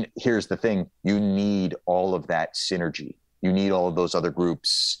 And here's the thing, you need all of that synergy. You need all of those other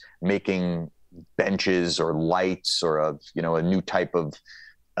groups making benches or lights or a new type of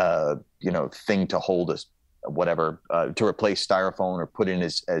thing to hold us, whatever, to replace styrofoam or put in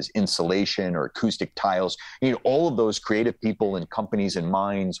as insulation or acoustic tiles. You need all of those creative people and companies and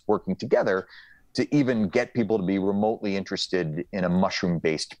minds working together to even get people to be remotely interested in a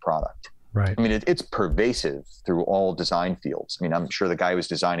mushroom-based product. Right. I mean, it's pervasive through all design fields. I mean, I'm sure the guy who was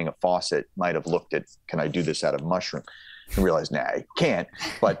designing a faucet might have looked at, can I do this out of mushroom? And realized, nah, I can't.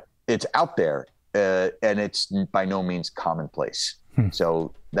 But it's out there, and it's by no means commonplace.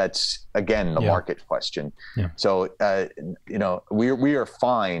 So that's, again, the market question. Yeah. So, we are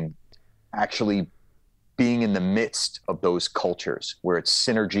fine actually being in the midst of those cultures where it's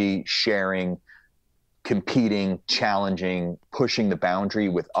synergy, sharing, competing, challenging, pushing the boundary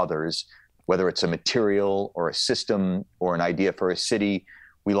with others, whether it's a material or a system or an idea for a city.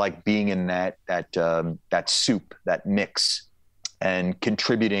 We like being in that soup, that mix, and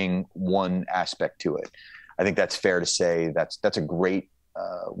contributing one aspect to it. I think that's fair to say. That's a great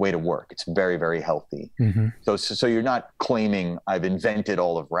way to work. It's very, very healthy. Mm-hmm. So you're not claiming I've invented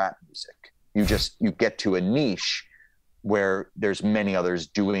all of rap music. You get to a niche where there's many others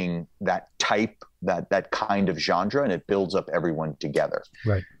doing that type, that kind of genre, and it builds up everyone together.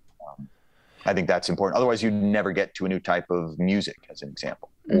 Right. I think that's important. Otherwise, you never get to a new type of music, as an example,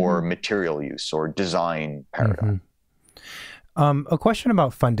 or material use or design paradigm. Mm-hmm. A question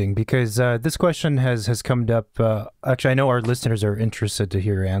about funding, because this question has come up. Actually, I know our listeners are interested to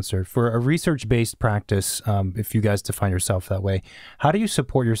hear your answer. For a research-based practice, if you guys define yourself that way, how do you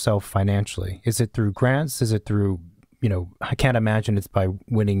support yourself financially? Is it through grants? Is it through, I can't imagine it's by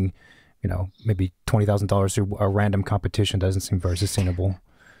winning, maybe $20,000 through a random competition. Doesn't seem very sustainable.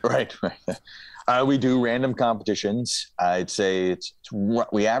 Right. We do random competitions. I'd say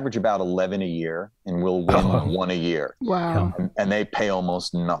we average about 11 a year, and we'll win one a year. Wow. And they pay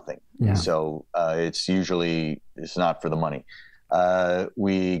almost nothing. Yeah. So it's not for the money.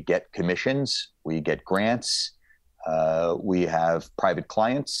 We get commissions. We get grants. We have private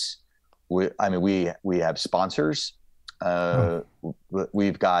clients. We have sponsors.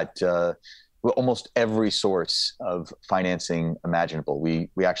 We've got almost every source of financing imaginable. We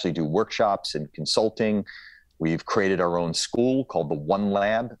actually do workshops and consulting. We've created our own school called the One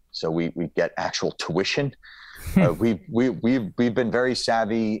Lab, so we get actual tuition. We've been very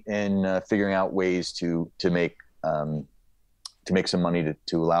savvy in figuring out ways to make some money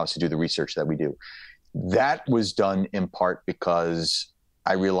to allow us to do the research that we do. That was done in part because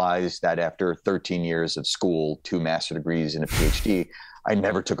I realized that after 13 years of school, 2 master's degrees and a PhD, I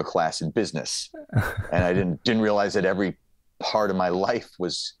never took a class in business. And I didn't realize that every part of my life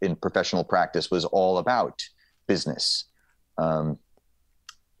was in professional practice was all about business.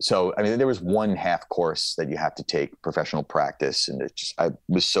 So, there was one half course that you have to take, professional practice. And I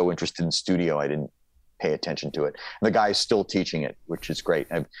was so interested in studio, I didn't pay attention to it. And the guy's still teaching it, which is great.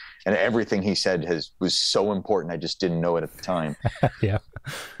 And everything he said was so important. I just didn't know it at the time. Yeah.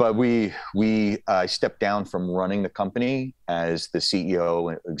 But I stepped down from running the company as the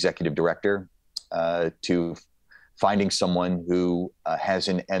CEO, executive director, to finding someone who has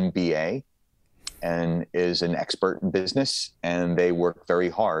an MBA and is an expert in business, and they work very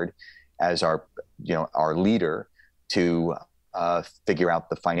hard as our leader to figure out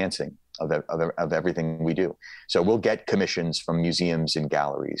the financing of everything we do. So we'll get commissions from museums and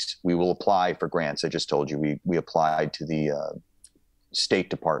galleries. We will apply for grants. I just told you we applied to the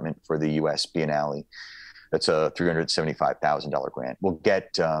State Department for the U.S. Biennale. That's a $375,000 grant. We'll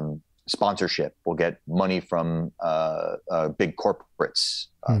get sponsorship. We'll get money from big corporates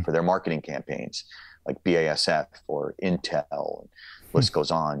for their marketing campaigns, like BASF or Intel. List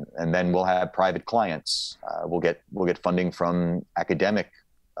goes on. And then we'll have private clients. We'll get funding from academic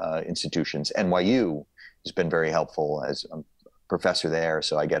institutions. NYU has been very helpful as a professor there,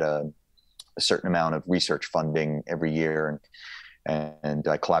 so I get a certain amount of research funding every year, and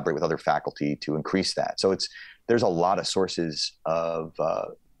I collaborate with other faculty to increase that. So there's a lot of sources of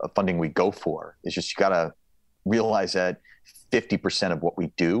funding we go for. It's just you got to realize that 50% of what we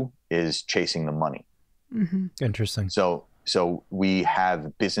do is chasing the money. Mm-hmm. Interesting. So we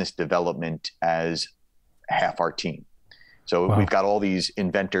have business development as half our team. So We've got all these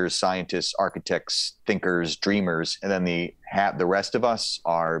inventors, scientists, architects, thinkers, dreamers, and then the rest of us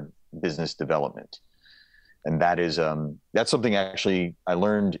are business development. And that's something actually I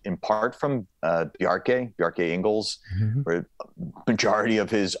learned in part from Bjarke Ingels, mm-hmm. where the majority of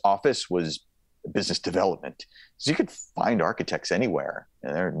his office was business development. So you could find architects anywhere,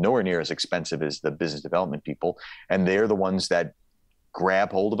 and they're nowhere near as expensive as the business development people. And they're the ones that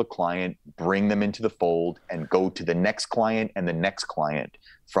grab hold of a client, bring them into the fold, and go to the next client and the next client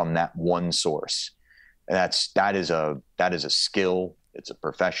from that one source. And that is a skill. It's a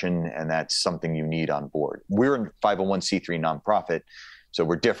profession, and that's something you need on board. We're a 501c3 nonprofit, so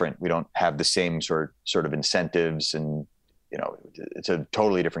we're different. We don't have the same sort of incentives, and it's a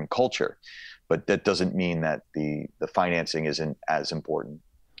totally different culture. But that doesn't mean that the financing isn't as important.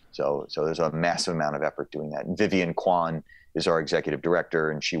 So there's a massive amount of effort doing that. And Vivian Kwan is our executive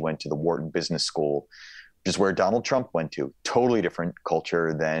director, and she went to the Wharton Business School, which is where Donald Trump went to. Totally different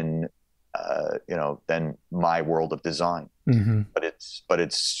culture than my world of design. Mm-hmm. But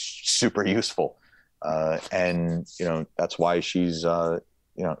it's super useful, and that's why she's our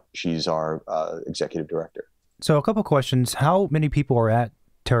executive director. So a couple questions: how many people are at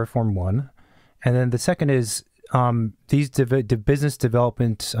Terreform ONE? And then the second is these business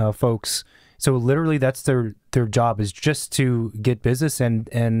development folks. So literally, that's their job, is just to get business,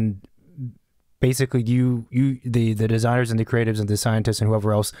 and basically the designers and the creatives and the scientists and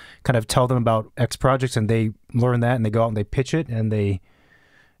whoever else kind of tell them about X projects, and they learn that, and they go out and they pitch it, and they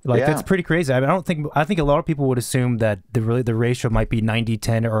that's pretty crazy. I think a lot of people would assume that the ratio might be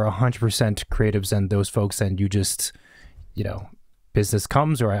 90-10 or 100% creatives and those folks, and you just business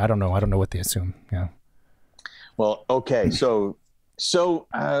comes, or I don't know what they assume. Yeah. Well, okay, so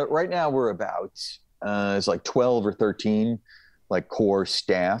right now we're about it's like 12 or 13 like core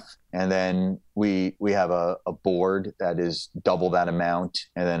staff, and then we have a board that is double that amount,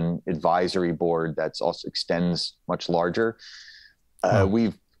 and then advisory board that's also extends much larger.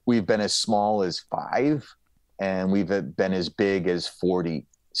 We've been as small as 5, and we've been as big as 40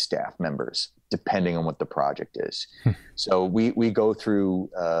 staff members, depending on what the project is. So we go through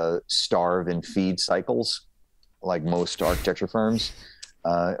starve and feed cycles, like most architecture firms.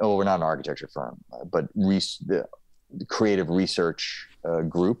 We're not an architecture firm, but the creative research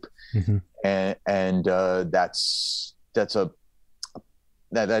group, mm-hmm. and that's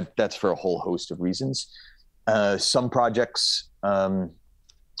for a whole host of reasons. Some projects, so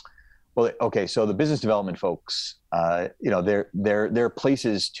the business development folks, they're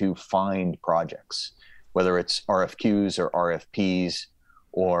places to find projects, whether it's RFQs or RFPs,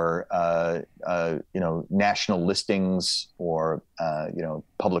 or national listings, or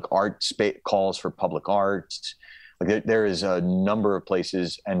public art calls for public arts. Like there is a number of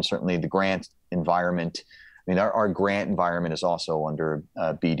places, and certainly the grant environment. I mean, our grant environment is also under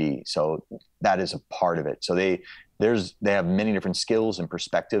BD, so that is a part of it. So they have many different skills and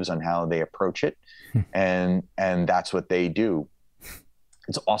perspectives on how they approach it, and that's what they do.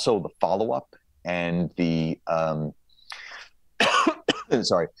 It's also the follow-up and the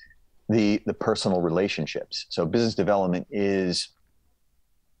the personal relationships. So business development is,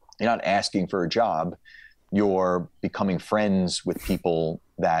 you're not asking for a job, you're becoming friends with people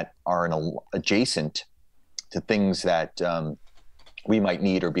that are adjacent to things that we might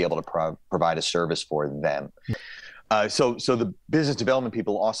need or be able to provide a service for them. So the business development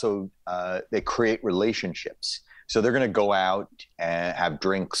people also, they create relationships. So they're going to go out and have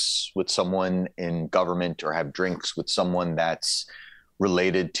drinks with someone in government, or have drinks with someone that's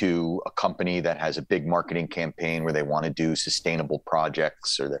related to a company that has a big marketing campaign where they want to do sustainable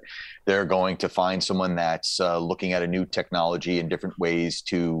projects, or they're going to find someone that's looking at a new technology and different ways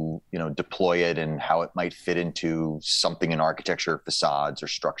to, deploy it and how it might fit into something in architecture, facades, or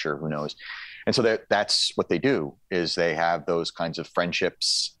structure, who knows. And so that's what they do, is they have those kinds of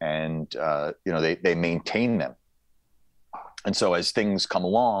friendships, and they maintain them. And so as things come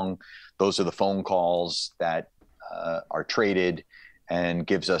along, those are the phone calls that are traded, and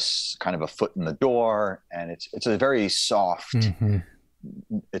gives us kind of a foot in the door. And it's a very soft,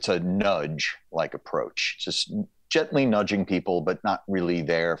 it's a nudge-like approach. It's just gently nudging people, but not really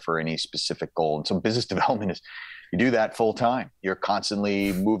there for any specific goal. And so business development is, you do that full time. You're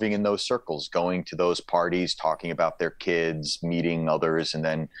constantly moving in those circles, going to those parties, talking about their kids, meeting others. And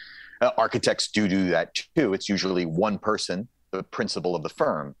then architects do that too. It's usually one person, the principal of the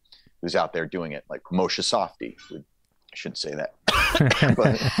firm, who's out there doing it, like Moshe Softy. I shouldn't say that.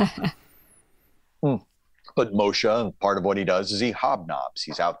 But Moshe, part of what he does is he hobnobs.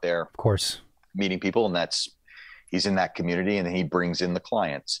 He's out there, of course, meeting people, and he's in that community, and then he brings in the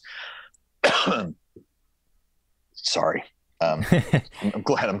clients. Sorry. I'm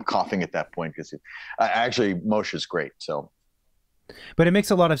glad I'm coughing at that point, because actually Moshe's great. So, but it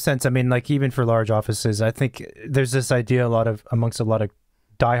makes a lot of sense. I mean, like, even for large offices, I think there's this idea amongst a lot of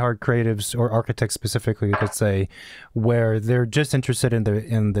diehard creatives, or architects specifically, let's say, where they're just interested in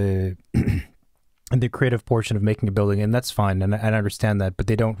the creative portion of making a building, and that's fine, and I understand that, but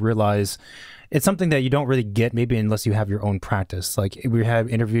they don't realize it's something that you don't really get, maybe unless you have your own practice. Like, we have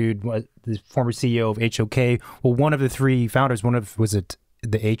interviewed the former CEO of HOK. Well, one of the three founders, was it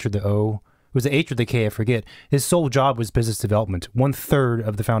the H or the O? It was the H or the K, I forget. His sole job was business development. 1/3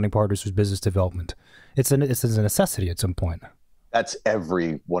 of the founding partners was business development. It's a necessity at some point. That's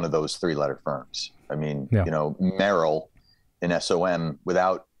every one of those 3-letter firms. I mean, Merrill in SOM,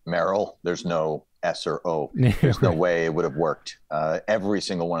 without Merrill, there's no S or O. There's no way it would have worked. Every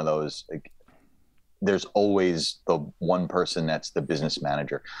single one of those, there's always the one person that's the business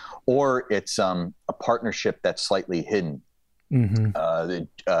manager, or it's a partnership that's slightly hidden. Jim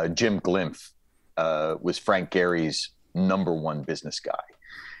Glimpf was Frank Gehry's #1 business guy.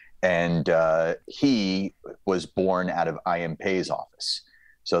 And he was born out of I.M. Pei's office.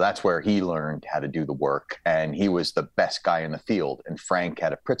 So that's where he learned how to do the work. And he was the best guy in the field. And Frank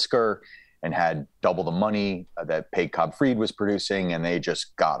had a Pritzker and had double the money that Pei Cobb-Fried was producing, and they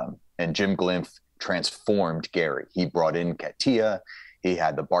just got him. And Jim Glimpf transformed Gehry. He brought in CATIA. He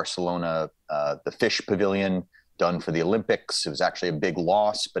had the Barcelona, the Fish Pavilion done for the Olympics. It was actually a big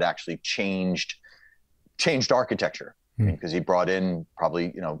loss, but actually changed architecture. Because he brought in,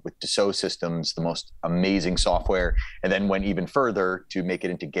 probably, with Dassault Systems, the most amazing software, and then went even further to make it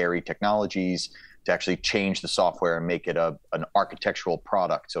into Gehry Technologies, to actually change the software and make it an architectural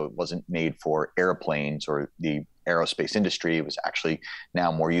product. So it wasn't made for airplanes or the aerospace industry. It was actually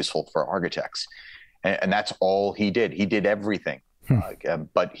now more useful for architects. And that's all he did. He did everything.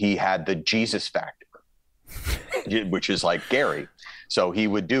 But he had the Jesus factor, which is like Gehry. So he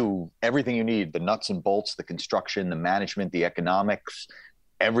would do everything you need, the nuts and bolts, the construction, the management, the economics,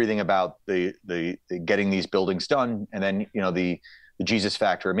 everything about the getting these buildings done. And then, the Jesus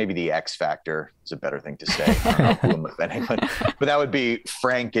factor, or maybe the X factor is a better thing to say. I don't know who I'm offending, but that would be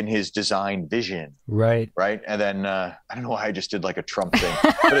Frank and his design vision. Right. And then, I don't know why I just did like a Trump thing,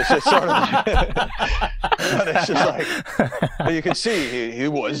 but it's just sort of, but it's just like, you can see he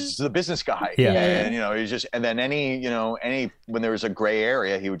was the business guy. Yeah. And, he's just, and then when there was a gray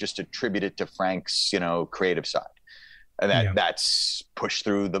area, he would just attribute it to Frank's, creative side. And that's pushed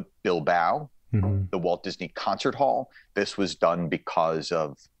through the Bilbao, the Walt Disney Concert Hall. This was done because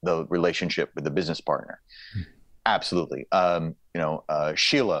of the relationship with the business partner. Absolutely.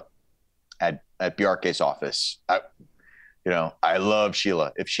 Sheila at Bjarke's office. I love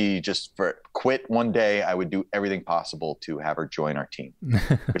Sheila. If she just quit one day, I would do everything possible to have her join our team.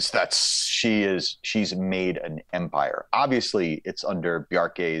 Because she's made an empire. Obviously, it's under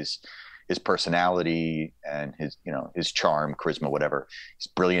Bjarke's his personality and his charm, charisma, whatever. He's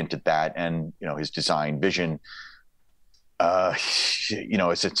brilliant at that, and his design vision.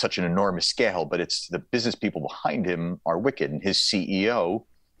 It's at such an enormous scale, but it's the business people behind him are wicked. And his CEO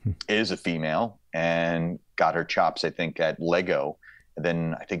is a female and got her chops, I think, at Lego. And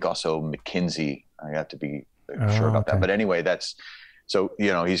then I think also McKinsey. I have to be sure about that. But anyway,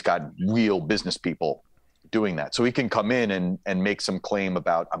 he's got real business people doing that. So he can come in and make some claim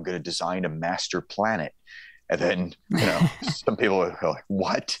about, I'm going to design a master planet. And then, some people are like,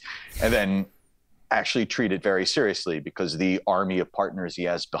 what? And then actually treat it very seriously, because the army of partners he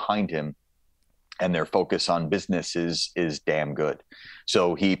has behind him and their focus on business is damn good.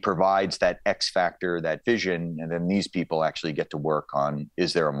 So he provides that X factor, that vision, and then these people actually get to work on,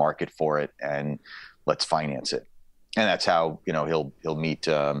 is there a market for it, and let's finance it. And that's how, he'll meet,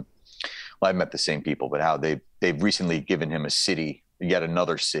 well, I've met the same people, but how they've recently given him a city, yet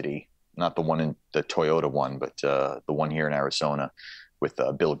another city, not the one in the Toyota one, but the one here in Arizona with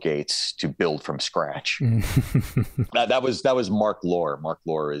Bill Gates, to build from scratch. That was Mark Lohr. Mark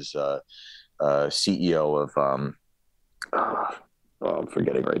Lohr is CEO of, I'm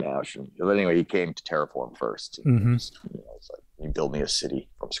forgetting right now. But anyway, he came to Terreform first. Mm-hmm. It's like, you build me a city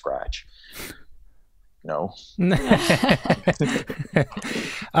from scratch. No. Great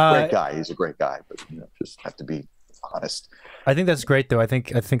guy. He's a great guy, but just have to be honest. I think that's great, though. I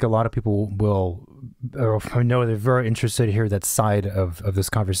think a lot of people will, or I know they're very interested to hear that side of this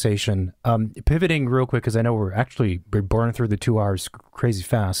conversation. Pivoting real quick, because I know we're burning through the 2 hours crazy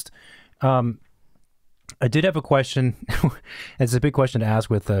fast. I did have a question. It's a big question to ask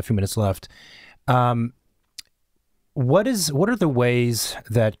with a few minutes left. What are the ways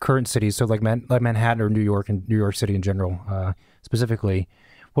that current cities, so like Manhattan or New York and New York City in general, specifically,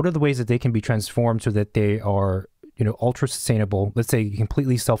 what are the ways that they can be transformed so that they are, ultra sustainable, let's say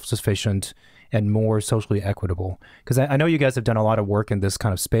completely self-sufficient and more socially equitable? Because I know you guys have done a lot of work in this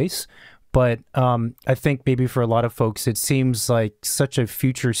kind of space, but I think maybe for a lot of folks, it seems like such a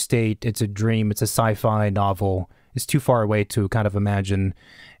future state. It's a dream. It's a sci-fi novel. It's too far away to kind of imagine.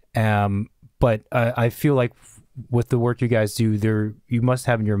 But I feel like with the work you guys do, you must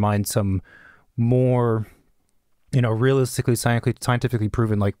have in your mind some more, realistically, scientifically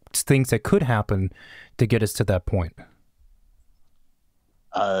proven, like things that could happen to get us to that point.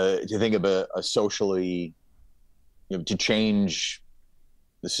 To think of a socially, to change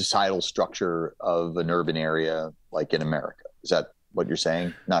the societal structure of an urban area like in America. Is that what you're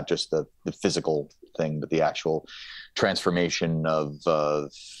saying? Not just the physical thing, but the actual transformation of, I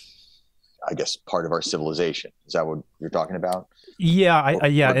guess, part of our civilization. Is that what you're talking about? Yeah,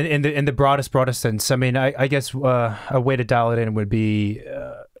 yeah. In the broadest sense. I mean, I guess a way to dial it in would be,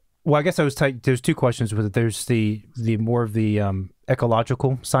 well, I guess there's two questions with it. There's the more of the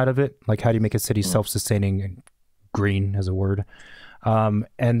ecological side of it, like how do you make a city self-sustaining and green as a word, and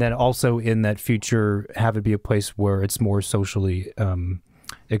then also in that future have it be a place where it's more socially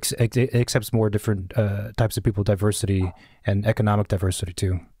it accepts more different types of people, diversity and economic diversity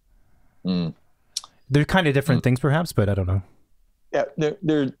too. They're kind of different things perhaps, but I don't know. Yeah,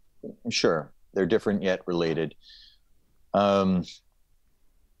 they're sure they're different yet related. Well,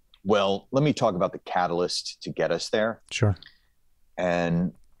 let me talk about the catalyst to get us there. Sure.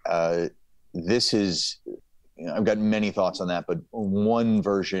 And this is, I've got many thoughts on that, but one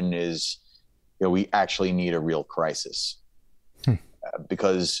version is, we actually need a real crisis.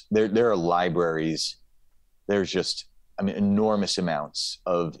 Because there are libraries, there's just, enormous amounts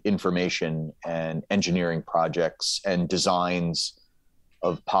of information and engineering projects and designs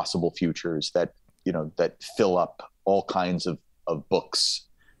of possible futures that, that fill up all kinds of books,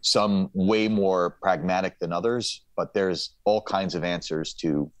 some way more pragmatic than others, but there's all kinds of answers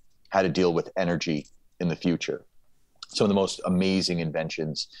to how to deal with energy in the future. Some of the most amazing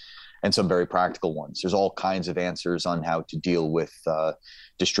inventions and some very practical ones. There's all kinds of answers on how to deal with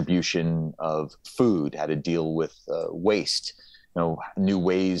distribution of food, how to deal with waste, new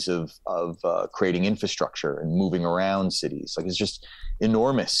ways of creating infrastructure and moving around cities. Like, it's just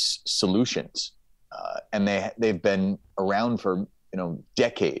enormous solutions, and they've been around for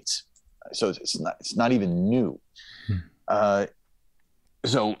decades. So it's not even new.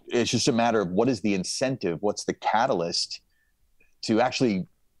 So it's just a matter of what is the incentive, what's the catalyst to actually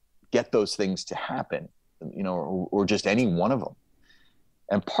get those things to happen, or just any one of them.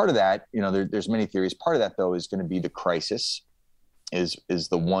 And part of that, there's many theories. Part of that, though, is going to be the crisis is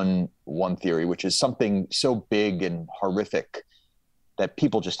the one theory, which is something so big and horrific that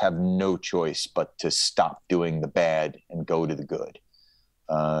people just have no choice but to stop doing the bad and go to the good.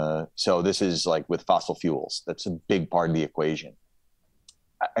 So this is like with fossil fuels. That's a big part of the equation.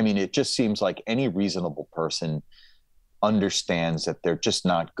 It just seems like any reasonable person understands that they're just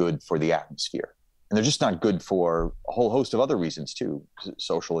not good for the atmosphere. And they're just not good for a whole host of other reasons too,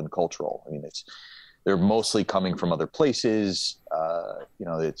 social and cultural. They're mostly coming from other places.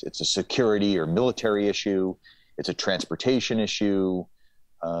 It's a security or military issue. It's a transportation issue.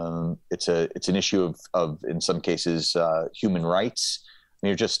 It's an issue of in some cases, human rights.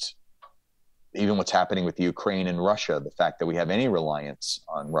 even what's happening with Ukraine and Russia, the fact that we have any reliance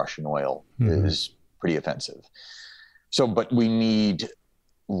on Russian oil is pretty offensive. So, but we need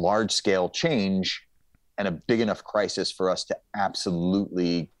large scale change and a big enough crisis for us to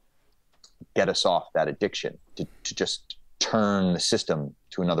absolutely get us off that addiction, to just turn the system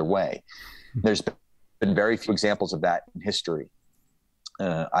to another way. There's been very few examples of that in history.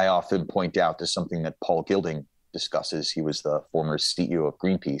 I often point out to something that Paul Gilding discusses. He was the former CEO of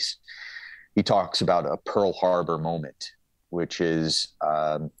Greenpeace. He talks about a Pearl Harbor moment, which is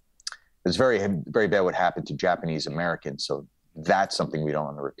it's very, very bad what happened to Japanese Americans. So that's something we don't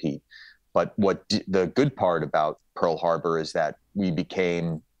want to repeat. But the good part about Pearl Harbor is that we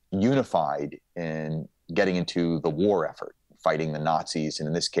became unified in getting into the war effort, fighting the Nazis, and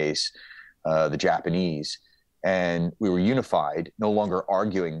in this case, the Japanese. And we were unified, no longer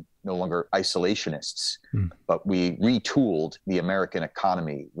arguing, no longer isolationists, but we retooled the American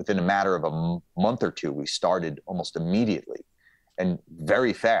economy. Within a matter of a month or two, we started almost immediately. And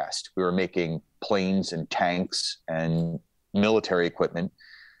very fast, we were making planes and tanks and military equipment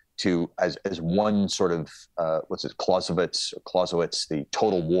as one sort of, Clausewitz, the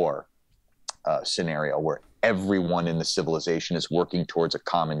total war scenario, where everyone in the civilization is working towards a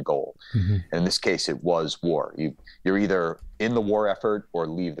common goal. And in this case, it was war. You're either in the war effort or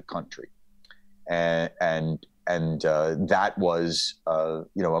leave the country. And that was, a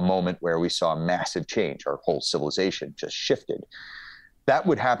moment where we saw massive change. Our whole civilization just shifted. That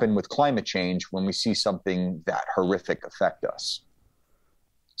would happen with climate change when we see something that horrific affect us.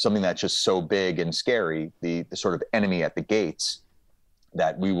 Something that's just so big and scary, the sort of enemy at the gates,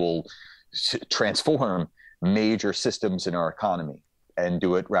 that we will transform major systems in our economy and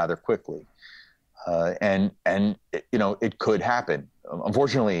do it rather quickly. And it could happen.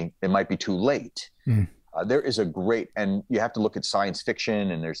 Unfortunately, it might be too late. There is and you have to look at science fiction,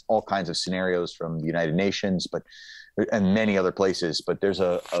 and there's all kinds of scenarios from the United Nations, and many other places. But there's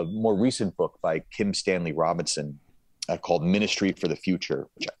a more recent book by Kim Stanley Robinson called Ministry for the Future,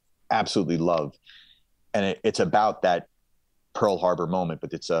 which I absolutely love. And it's about that Pearl Harbor moment,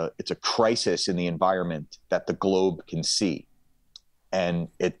 but it's a crisis in the environment that the globe can see. And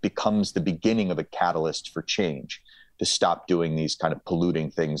it becomes the beginning of a catalyst for change, to stop doing these kind of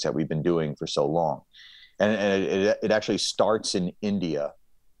polluting things that we've been doing for so long. And it actually starts in India,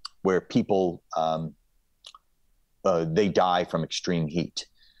 where people, they die from extreme heat.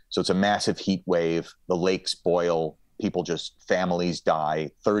 So it's a massive heat wave. The lakes boil. Families die.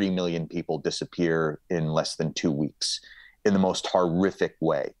 30 million people disappear in less than 2 weeks in the most horrific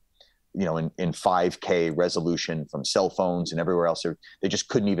way. In 5K resolution from cell phones and everywhere else. They just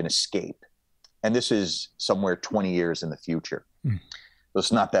couldn't even escape. And this is somewhere 20 years in the future. So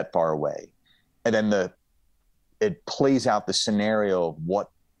it's not that far away. And then it plays out the scenario of what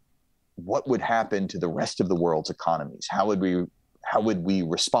would happen to the rest of the world's economies. How would we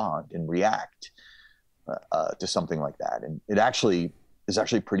respond and react to something like that? And it is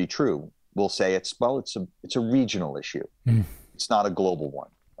actually pretty true. We'll say it's a regional issue. It's not a global one.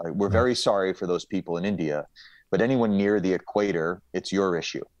 We're very sorry for those people in India, but anyone near the equator, it's your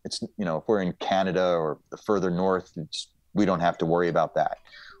issue. It's, if we're in Canada or the further north, we don't have to worry about that.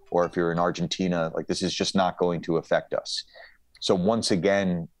 Or if you're in Argentina, this is just not going to affect us. So once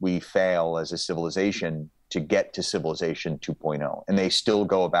again, we fail as a civilization to get to civilization 2.0. And they still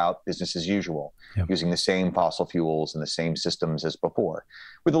go about business as usual, using the same fossil fuels and the same systems as before,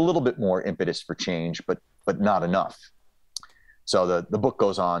 with a little bit more impetus for change, but not enough. So the book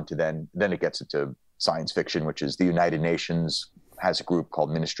goes on to then it gets into science fiction, which is the United Nations has a group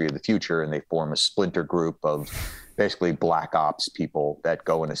called Ministry of the Future, and they form a splinter group of basically black ops people that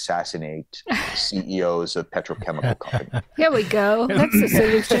go and assassinate CEOs of petrochemical companies. Here we go. That's the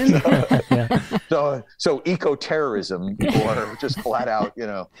solution. So eco-terrorism, or just flat out,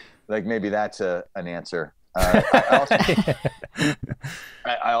 maybe that's an answer. I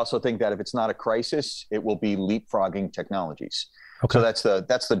also think that if it's not a crisis, it will be leapfrogging technologies. Okay. So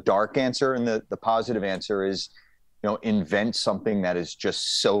that's the dark answer, and the positive answer is, invent something that is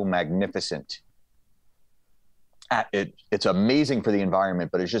just so magnificent. It's amazing for the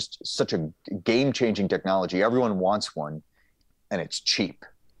environment, but it's just such a game-changing technology. Everyone wants one, and it's cheap,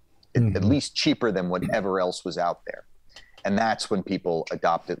 at least cheaper than whatever else was out there. And that's when people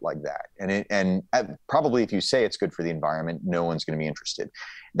adopt it like that. And probably if you say it's good for the environment, no one's going to be interested.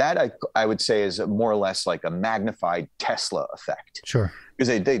 That I would say is more or less like a magnified Tesla effect. Sure.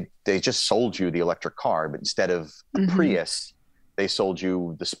 Because they just sold you the electric car, but instead of a Prius, they sold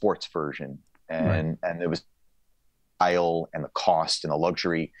you the sports version. And it was style and the cost and the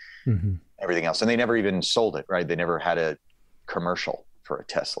luxury, everything else. And they never even sold it, right? They never had a commercial for a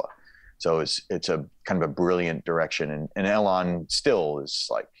Tesla. So it's a kind of a brilliant direction. And Elon still is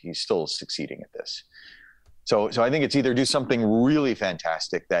like, he's still succeeding at this. So I think it's either do something really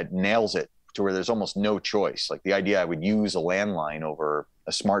fantastic that nails it to where there's almost no choice. Like the idea I would use a landline over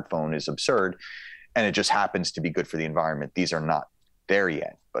a smartphone is absurd. And it just happens to be good for the environment. These are not there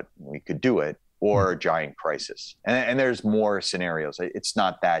yet, but we could do it, or a giant crisis. And there's more scenarios. It's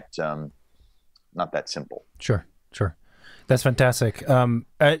not that simple. Sure. That's fantastic.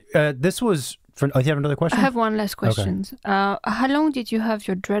 This was for, oh, you have another question? I have one last question. Okay. How long did you have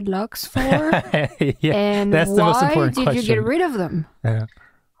your dreadlocks for? Yeah, and that's the most important question. Why did you get rid of them? Yeah.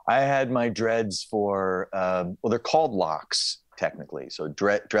 I had my dreads for, well, they're called locks technically. So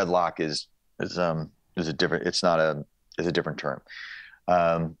dreadlock is a different, it's a different term.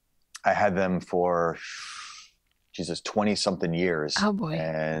 I had them for, Jesus, 20 something years. Oh boy.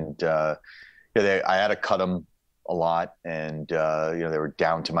 And, I had to cut them a lot, and they were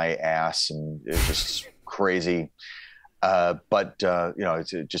down to my ass, and it was just crazy. But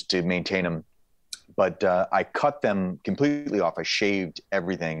just to maintain them. But I cut them completely off. I shaved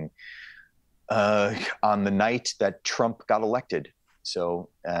everything on the night that Trump got elected. So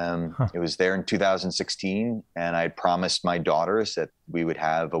it was there in 2016, and I had promised my daughters that we would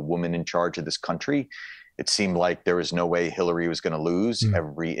have a woman in charge of this country. It seemed like there was no way Hillary was going to lose.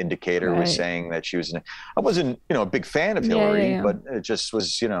 Every indicator was saying that she was. I wasn't, a big fan of Hillary, but it just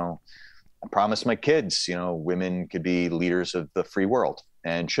was, I promised my kids, women could be leaders of the free world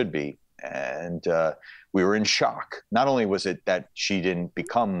and should be. And we were in shock. Not only was it that she didn't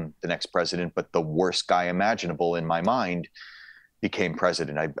become the next president, but the worst guy imaginable in my mind became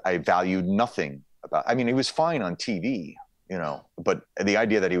president. I valued nothing about. I mean, he was fine on TV. But the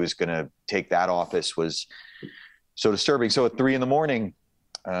idea that he was going to take that office was so disturbing. So at 3 a.m,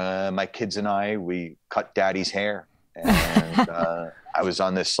 my kids and we cut daddy's hair, and I was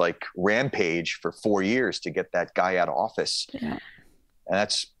on this like rampage for 4 years to get that guy out of office. Yeah. And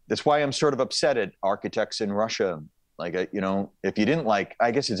that's why I'm sort of upset at architects in Russia. Like, if you didn't like,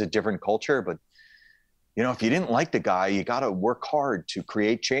 I guess it's a different culture, but if you didn't like the guy, you got to work hard to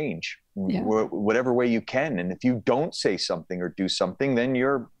create change. Whatever way you can. And if you don't say something or do something, then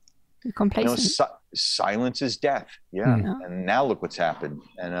you're complacent. Silence is death. Yeah. And now look what's happened.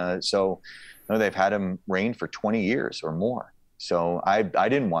 And so they've had him reign for 20 years or more. So I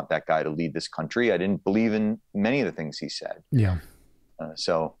didn't want that guy to lead this country. I didn't believe in many of the things he said. Yeah. That's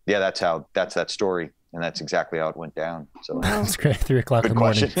that story. And that's exactly how it went down. So that's great. 3 o'clock in the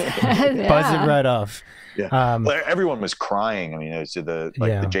morning. Buzz it right off. Yeah. Everyone was crying. I mean, it was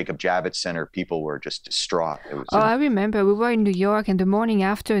the Jacob Javits Center. People were just distraught. It was I remember we were in New York, and the morning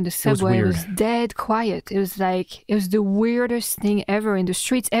after in the subway, it was dead quiet. It was the weirdest thing ever in the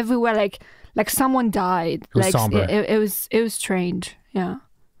streets everywhere. Like someone died. It was somber. It was strange. Yeah.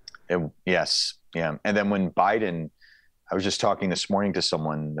 Yes. Yeah. And then when Biden. I was just talking this morning to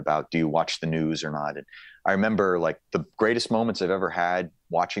someone about, do you watch the news or not? And I remember like the greatest moments I've ever had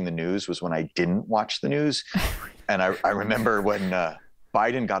watching the news was when I didn't watch the news. And I remember when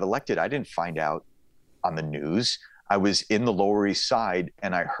Biden got elected, I didn't find out on the news. I was in the Lower East Side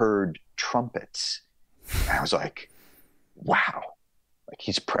and I heard trumpets. And I was like, wow, like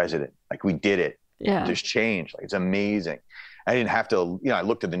he's president. Like we did it. Yeah. There's change. Like it's amazing. I didn't have to, I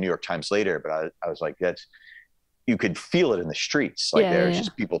looked at the New York Times later, but I was like, you could feel it in the streets. Like there's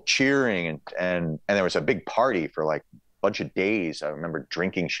just people cheering and there was a big party for like a bunch of days. I remember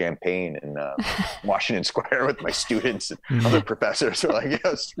drinking champagne in Washington Square with my students and other professors who were like,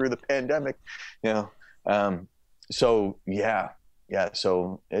 screw the pandemic, So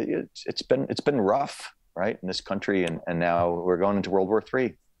So it's been rough, right, in this country. And now we're going into World War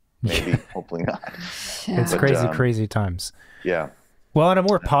III, maybe, hopefully not. Yeah. It's crazy times. Yeah. Well, on a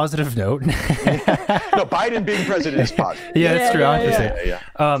more positive note. No, Biden being president is positive. Yeah, that's true. Yeah.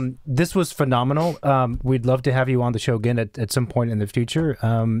 This was phenomenal. We'd love to have you on the show again at some point in the future.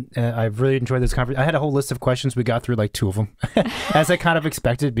 I've really enjoyed this conversation. I had a whole list of questions. We got through like 2 of them, as I kind of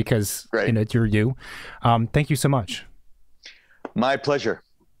expected, because you're you. Thank you so much. My pleasure.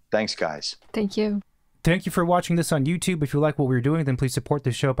 Thanks, guys. Thank you. Thank you for watching this on YouTube. If you like what we're doing, then please support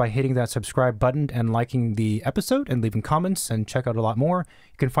the show by hitting that subscribe button and liking the episode and leaving comments, and check out a lot more.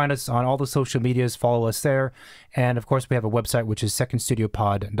 You can find us on all the social medias. Follow us there. And of course, we have a website, which is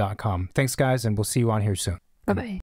secondstudiopod.com. Thanks, guys, and we'll see you on here soon. Bye-bye.